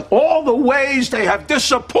tell them all the ways they have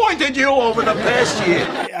disappointed you over the past year.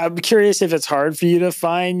 I'm curious if it's hard for you to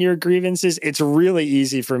find your grievances. It's really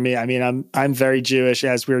easy for me. I mean, I'm very Jewish,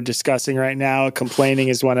 as we're discussing right now. Complaining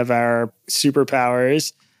is one of our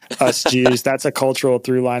superpowers, us Jews. That's a cultural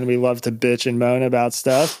through line. We love to bitch and moan about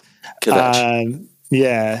stuff.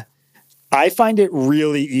 Yeah. I find it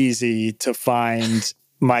really easy to find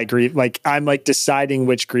my grief. Like, I'm like deciding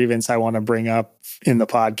which grievance I want to bring up in the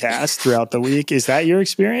podcast throughout the week. Is that your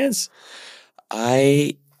experience?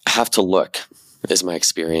 I have to look, is my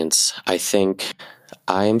experience. I think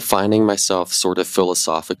I'm finding myself sort of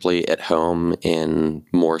philosophically at home in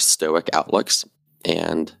more Stoic outlooks.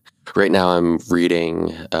 And right now I'm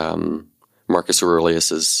reading Marcus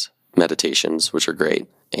Aurelius's Meditations, which are great.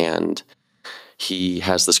 And he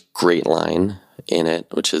has this great line in it,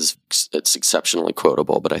 which is, it's exceptionally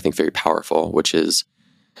quotable, but I think very powerful, which is,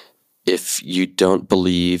 if you don't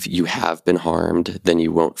believe you have been harmed, then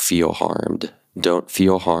you won't feel harmed. Don't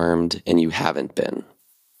feel harmed, and you haven't been.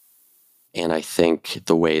 And I think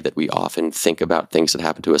the way that we often think about things that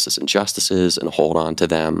happen to us as injustices and hold on to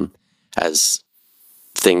them as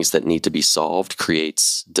things that need to be solved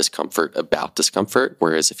creates discomfort about discomfort.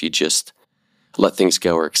 Whereas if you just let things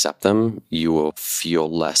go or accept them, you will feel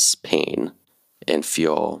less pain and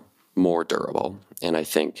feel more durable. And I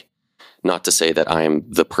think, not to say that I'm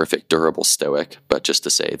the perfect durable Stoic, but just to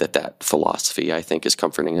say that that philosophy, I think, is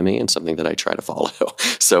comforting to me and something that I try to follow.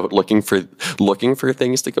 So looking for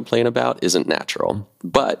things to complain about isn't natural.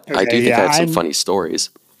 But okay, I do think I have some funny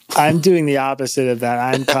stories. I'm doing the opposite of that.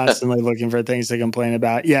 I'm constantly looking for things to complain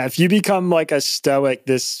about. Yeah, if you become like a Stoic,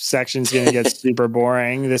 this section's going to get super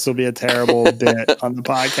boring. This will be a terrible bit on the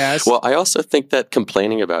podcast. Well, I also think that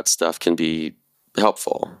complaining about stuff can be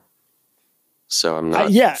helpful. So I'm not.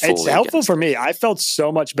 It's helpful for me. I felt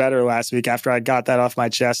so much better last week after I got that off my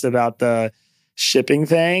chest about the shipping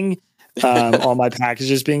thing, all my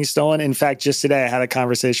packages being stolen. In fact, just today I had a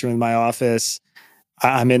conversation with my office.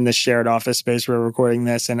 I'm in the shared office space where we're recording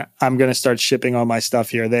this, and I'm going to start shipping all my stuff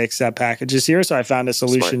here. They accept packages here. So I found a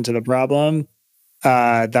solution to the problem.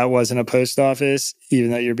 That wasn't a post office, even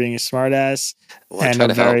though you're being a smartass. Well, I try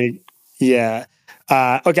to help. Yeah.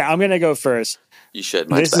 Okay, I'm going to go first. You should.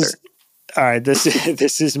 Mine's better. All right,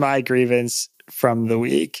 this is my grievance from the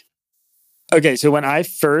week. Okay, so when I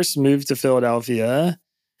first moved to Philadelphia,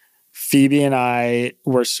 Phoebe and I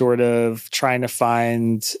were sort of trying to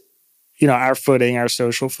find, our footing, our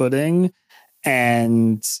social footing,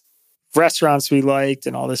 and restaurants we liked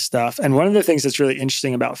and all this stuff. And one of the things that's really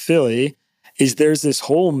interesting about Philly is there's this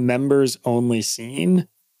whole members only scene.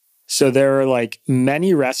 So there are like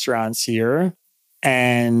many restaurants here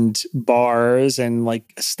and bars and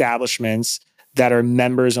like establishments that are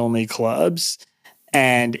members only clubs.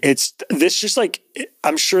 And it's this just like,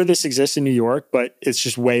 I'm sure this exists in New York, but it's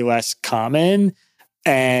just way less common.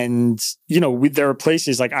 And, there are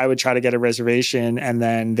places like I would try to get a reservation and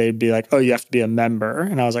then they'd be like, oh, you have to be a member.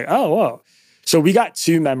 And I was like, oh, whoa. So we got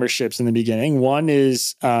 2 memberships in the beginning. One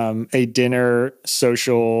is a dinner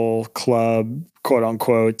social club, quote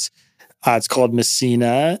unquote. It's called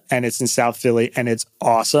Messina and it's in South Philly and it's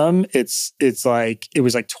awesome. It's like, it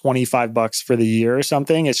was like $25 for the year or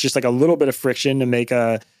something. It's just like a little bit of friction to make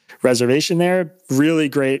a reservation there. Really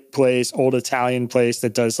great place, old Italian place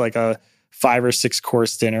that does like a 5 or 6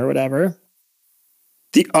 course dinner or whatever.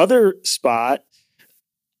 The other spot,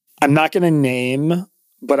 I'm not going to name,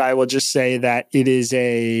 but I will just say that it is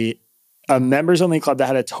a members only club that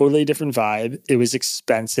had a totally different vibe. It was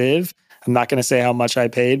expensive. I'm not going to say how much I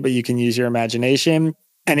paid, but you can use your imagination.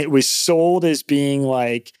 And it was sold as being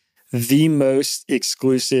like the most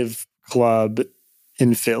exclusive club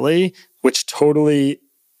in Philly, which totally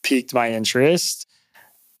piqued my interest.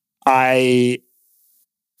 I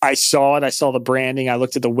saw it. I saw the branding. I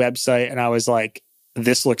looked at the website and I was like,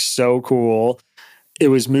 this looks so cool. It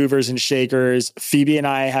was movers and shakers. Phoebe and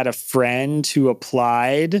I had a friend who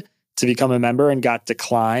applied to become a member and got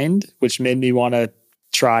declined, which made me want to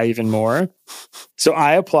try even more. So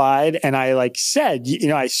I applied and I said,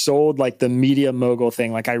 I sold the media mogul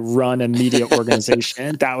thing. I run a media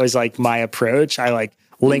organization. That was my approach. I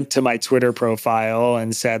linked to my Twitter profile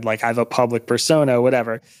and said I have a public persona,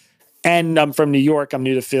 whatever. And I'm from New York. I'm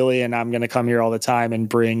new to Philly and I'm going to come here all the time and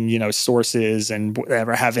bring, sources and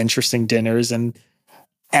whatever, have interesting dinners. And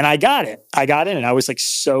I got it. I got in and I was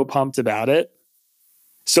so pumped about it.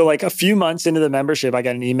 So a few months into the membership, I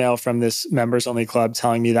got an email from this members only club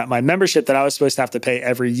telling me that my membership that I was supposed to have to pay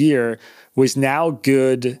every year was now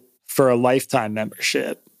good for a lifetime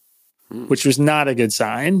membership, which was not a good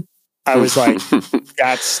sign. I was like,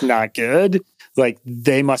 that's not good.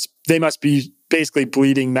 They must be basically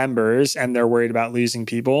bleeding members and they're worried about losing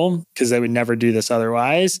people because they would never do this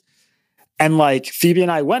otherwise. And Phoebe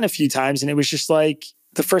and I went a few times and it was just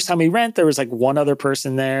the first time we went, there was one other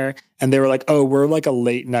person there and they were like, oh, we're a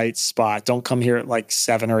late night spot. Don't come here at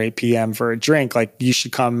 7 or 8 p.m. for a drink. You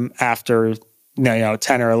should come after,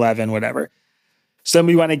 10 or 11, whatever. So then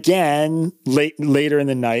we went again later in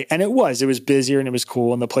the night and it was busier and it was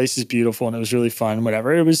cool and the place is beautiful and it was really fun,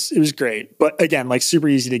 whatever. It was great. But again, super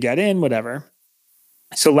easy to get in, whatever.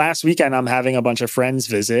 So last weekend, I'm having a bunch of friends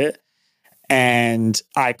visit and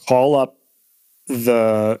I call up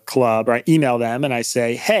the club or I email them and I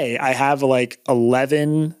say, hey, I have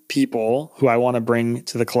 11 people who I want to bring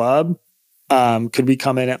to the club. Could we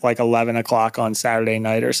come in at 11 o'clock on Saturday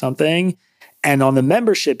night or something? And on the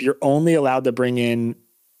membership, you're only allowed to bring in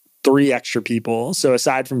 3 extra people. So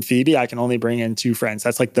aside from Phoebe, I can only bring in 2 friends.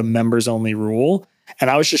 That's the members only rule. And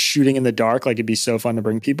I was just shooting in the dark. It'd be so fun to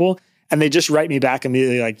bring people. And they just write me back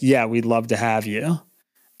immediately yeah, we'd love to have you.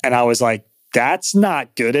 And I was like, that's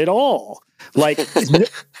not good at all.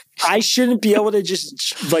 I shouldn't be able to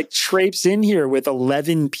just traipse in here with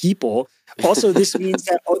 11 people. Also, this means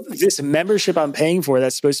that this membership I'm paying for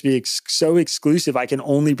that's supposed to be so exclusive, I can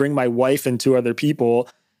only bring my wife and 2 other people.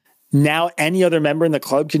 Now any other member in the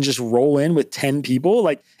club can just roll in with 10 people.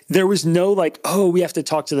 There was no oh, we have to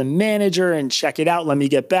talk to the manager and check it out. Let me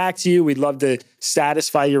get back to you. We'd love to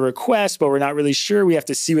satisfy your request, but we're not really sure. We have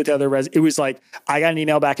to see what the other it was I got an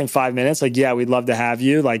email back in 5 minutes. Yeah, we'd love to have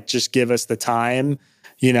you. Just give us the time.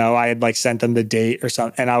 I had sent them the date or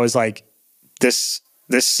something. And I was like, this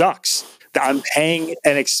sucks. I'm paying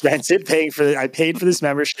an expensive I paid for this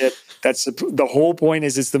membership. That's the whole point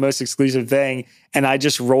is it's the most exclusive thing. And I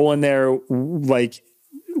just roll in there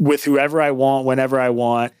with whoever I want, whenever I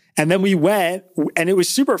want. And then we went and it was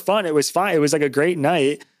super fun. It was fine. It was a great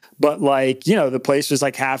night, but the place was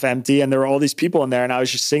half empty and there were all these people in there. And I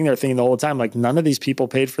was just sitting there thinking the whole time, none of these people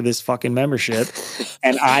paid for this fucking membership.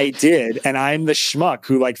 And I did. And I'm the schmuck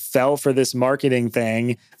who fell for this marketing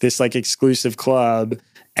thing, this exclusive club.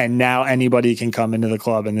 And now anybody can come into the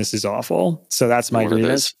club and this is awful. So that's my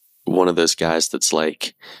grievance. One of those guys that's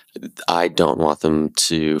I don't want them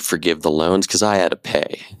to forgive the loans because I had to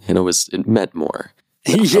pay and it meant more.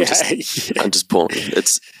 No, I'm just pulling.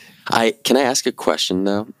 Can I ask a question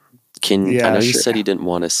though? I know you said you didn't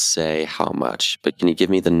want to say how much, but can you give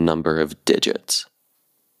me the number of digits?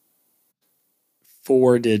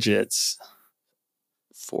 4 digits.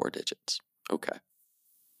 4 digits. Okay.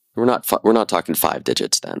 We're not talking 5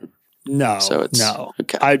 digits then. No, so it's, no.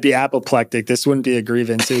 Okay. I'd be apoplectic. This wouldn't be a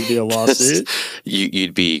grievance. It would be a lawsuit.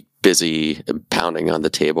 You'd be busy pounding on the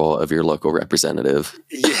table of your local representative.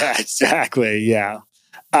 Yeah, exactly. Yeah.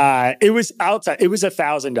 It was outside. It was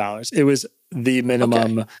 $1,000. It was the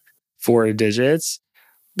minimum 4 digits,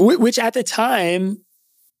 which at the time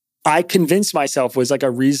I convinced myself was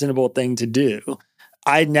a reasonable thing to do.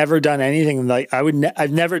 I'd never done anything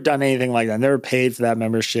I've never done anything like that. I never paid for that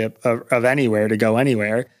membership of anywhere to go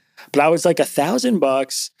anywhere. But I was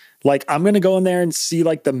 $1,000. I'm going to go in there and see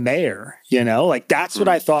the mayor, that's what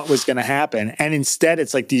I thought was going to happen. And instead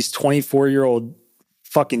it's these 24-year-old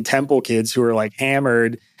fucking temple kids who are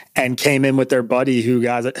hammered and came in with their buddy who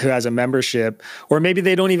has a membership, or maybe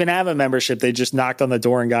they don't even have a membership. They just knocked on the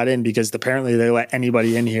door and got in because apparently they let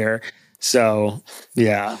anybody in here. So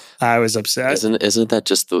yeah, I was upset. Isn't that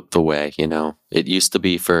just the way, It used to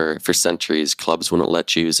be for centuries, clubs wouldn't let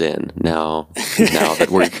Jews in. Now that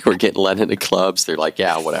we're getting let into clubs, they're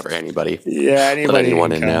yeah, whatever, anybody. Yeah, anybody. Let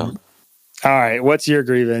anyone in now. All right, what's your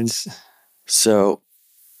grievance? So,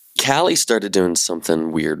 Callie started doing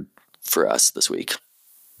something weird for us this week.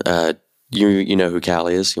 You know who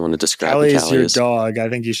Callie is? You want to describe Callie who is Callie your is? dog. I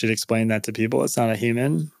think you should explain that to people. It's not a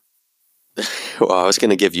human. Well, I was going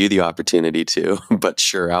to give you the opportunity to, but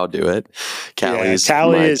sure, I'll do it. Callie's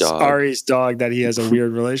Callie my is dog. Ari's dog that he has a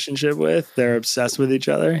weird relationship with. They're obsessed with each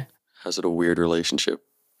other. How's it a weird relationship?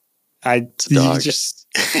 It's a dog.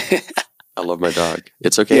 I love my dog.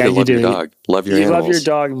 It's okay to love your dog. Love your animals. You love your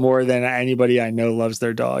dog more than anybody I know loves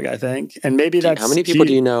their dog, I think. And maybe that's how many people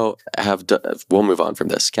do you know have... We'll move on from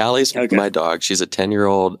this. Callie's my dog. She's a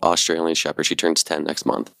 10-year-old Australian Shepherd. She turns 10 next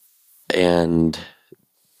month. And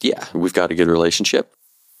yeah, we've got a good relationship.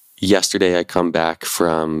 Yesterday, I come back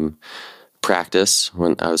from practice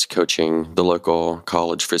when I was coaching the local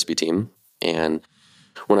college Frisbee team. And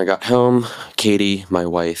when I got home, Katie, my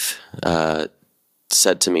wife,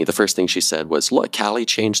 said to me, the first thing she said was, "Look, Callie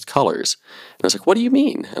changed colors." And I was like, "What do you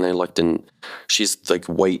mean?" And I looked, and she's like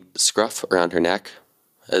white scruff around her neck.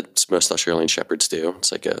 It's most Australian Shepherds do.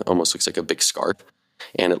 It's like almost looks like a big scarf.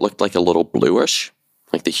 And it looked like a little bluish,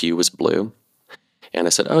 like the hue was blue. And I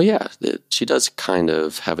said, "Oh yeah, she does kind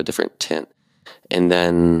of have a different tint." And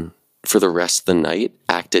then for the rest of the night,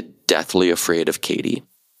 acted deathly afraid of Katie.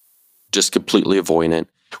 Just completely avoidant.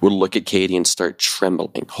 Would look at Katie and start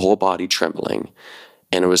trembling, whole body trembling.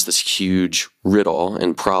 And it was this huge riddle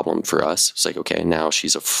and problem for us. It's like, okay, now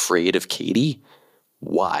she's afraid of Katie.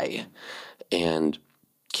 Why? And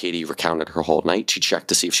Katie recounted her whole night. She checked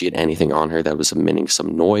to see if she had anything on her that was emitting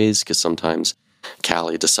some noise, because sometimes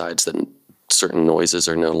Callie decides that certain noises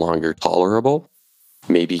are no longer tolerable.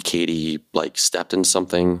 Maybe Katie stepped in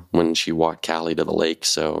something when she walked Callie to the lake,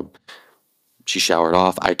 so she showered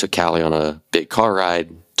off. I took Callie on a big car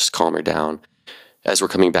ride, just calm her down. As we're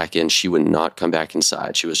coming back in, she would not come back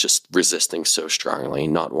inside. She was just resisting so strongly,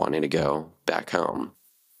 not wanting to go back home.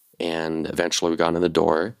 And eventually we got in the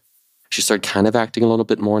door. She started kind of acting a little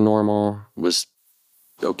bit more normal, was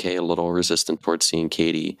okay, a little resistant towards seeing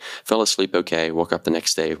Katie. Fell asleep okay, woke up the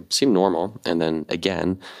next day, seemed normal. And then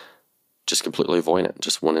again, just completely avoidant,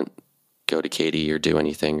 just wouldn't go to Katie or do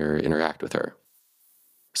anything or interact with her.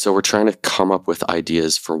 So we're trying to come up with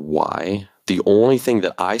ideas for why. The only thing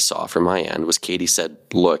that I saw from my end was Katie said,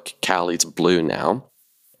 "Look, Callie's blue now."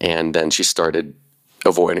 And then she started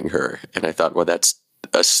avoiding her. And I thought, well, that's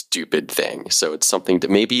a stupid thing. So it's something that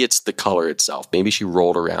maybe it's the color itself. Maybe she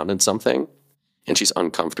rolled around in something and she's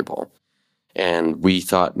uncomfortable. And we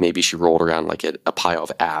thought maybe she rolled around like a pile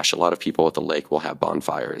of ash. A lot of people at the lake will have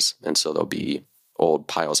bonfires. And so there'll be old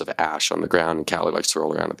piles of ash on the ground, and Callie likes to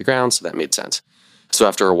roll around on the ground. So that made sense. So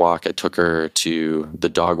after a walk, I took her to the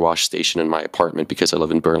dog wash station in my apartment, because I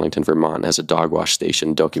live in Burlington, Vermont, has a dog wash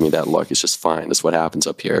station. Don't give me that look. It's just fine. That's what happens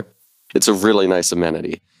up here. It's a really nice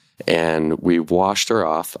amenity. And we washed her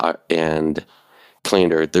off and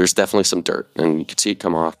cleaned her. There's definitely some dirt, and you could see it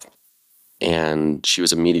come off. And she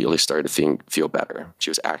was immediately started to feel better. She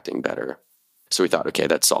was acting better. So we thought, okay,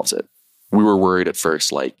 that solves it. We were worried at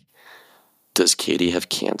first, does Katie have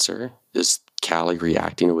cancer? Is Callie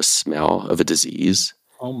reacting to a smell of a disease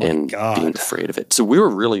and being afraid of it? So we were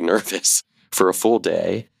really nervous for a full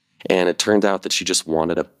day. And it turned out that she just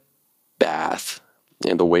wanted a bath.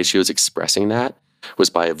 And the way she was expressing that was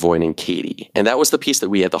by avoiding Katie. And that was the piece that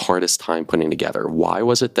we had the hardest time putting together. Why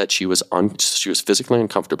was it that she was physically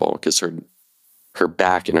uncomfortable? Because her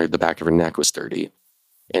back and the back of her neck was dirty.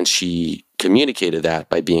 And she communicated that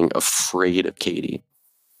by being afraid of Katie.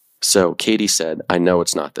 So Katie said, "I know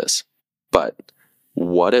it's not this, but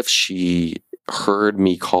what if she heard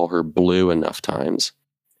me call her blue enough times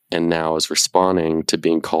and now is responding to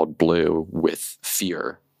being called blue with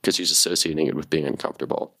fear because she's associating it with being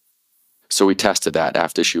uncomfortable?" So we tested that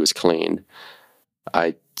after she was cleaned.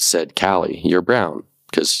 I said, "Callie, you're brown,"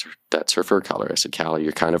 because that's her fur color. I said, "Callie,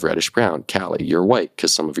 you're kind of reddish brown. Callie, you're white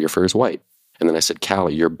because some of your fur is white." And then I said,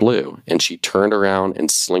 "Callie, you're blue." And she turned around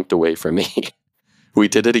and slinked away from me. We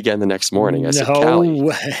did it again the next morning. I said, "Callie,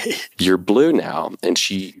 you're blue now." And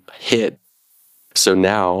she hid. So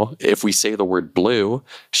now if we say the word blue,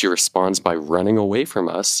 she responds by running away from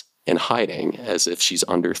us and hiding as if she's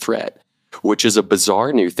under threat, which is a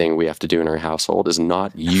bizarre new thing we have to do in our household, is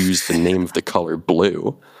not use the name of the color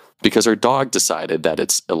blue, because our dog decided that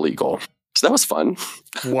it's illegal. So that was fun.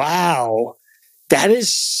 Wow. That is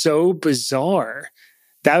so bizarre.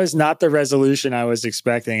 That was not the resolution I was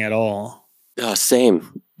expecting at all.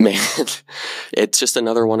 Same, man. It's just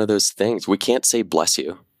another one of those things. We can't say "bless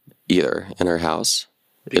you" either in our house.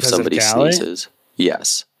 Because if somebody of Callie? sneezes.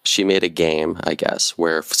 Yes. She made a game, I guess,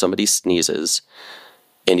 where if somebody sneezes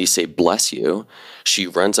and you say "bless you," she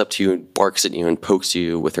runs up to you and barks at you and pokes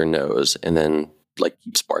you with her nose and then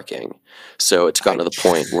keeps barking. So it's gotten to the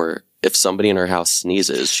point where if somebody in her house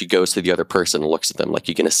sneezes, she goes to the other person and looks at them like,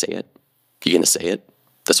 "You gonna say it? You gonna say it?"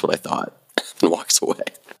 That's what I thought. And walks away.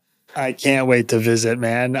 I can't wait to visit,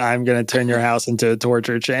 man. I'm going to turn your house into a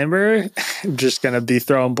torture chamber. I'm just going to be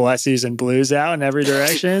throwing blessies and blues out in every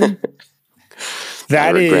direction. I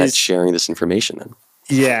regret sharing this information then.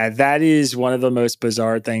 Yeah, that is one of the most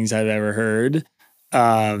bizarre things I've ever heard.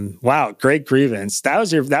 Wow, great grievance. I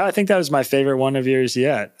think that was my favorite one of yours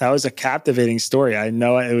yet. That was a captivating story. I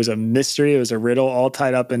know it was a mystery. It was a riddle all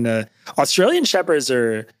tied up in the Australian Shepherds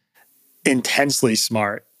are intensely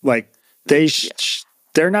smart. Like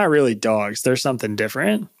they're not really dogs. They're something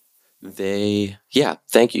different. Thank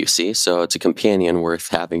you. See, so it's a companion worth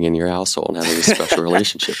having in your household and having a special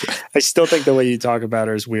relationship with. I still think the way you talk about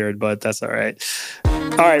her is weird, but that's all right.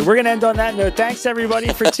 All right, we're going to end on that note. Thanks,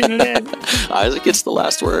 everybody, for tuning in. Isaac gets the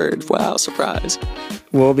last word. Wow, surprise.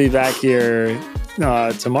 We'll be back here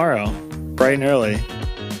tomorrow, bright and early.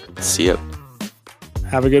 See you.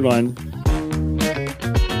 Have a good one.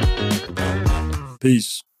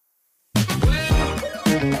 Peace.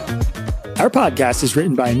 Our podcast is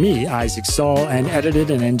written by me, Isaac Saul, and edited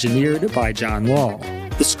and engineered by John Wall.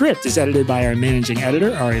 The script is edited by our managing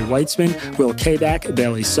editor, Ari Weitzman, Will Kabak,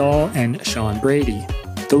 Bailey Saul, and Sean Brady.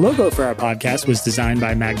 The logo for our podcast was designed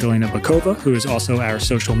by Magdalena Bakova, who is also our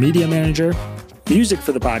social media manager. Music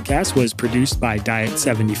for the podcast was produced by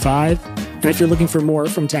Diet75. And if you're looking for more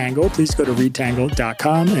from Tangle, please go to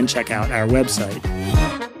readtangle.com and check out our website.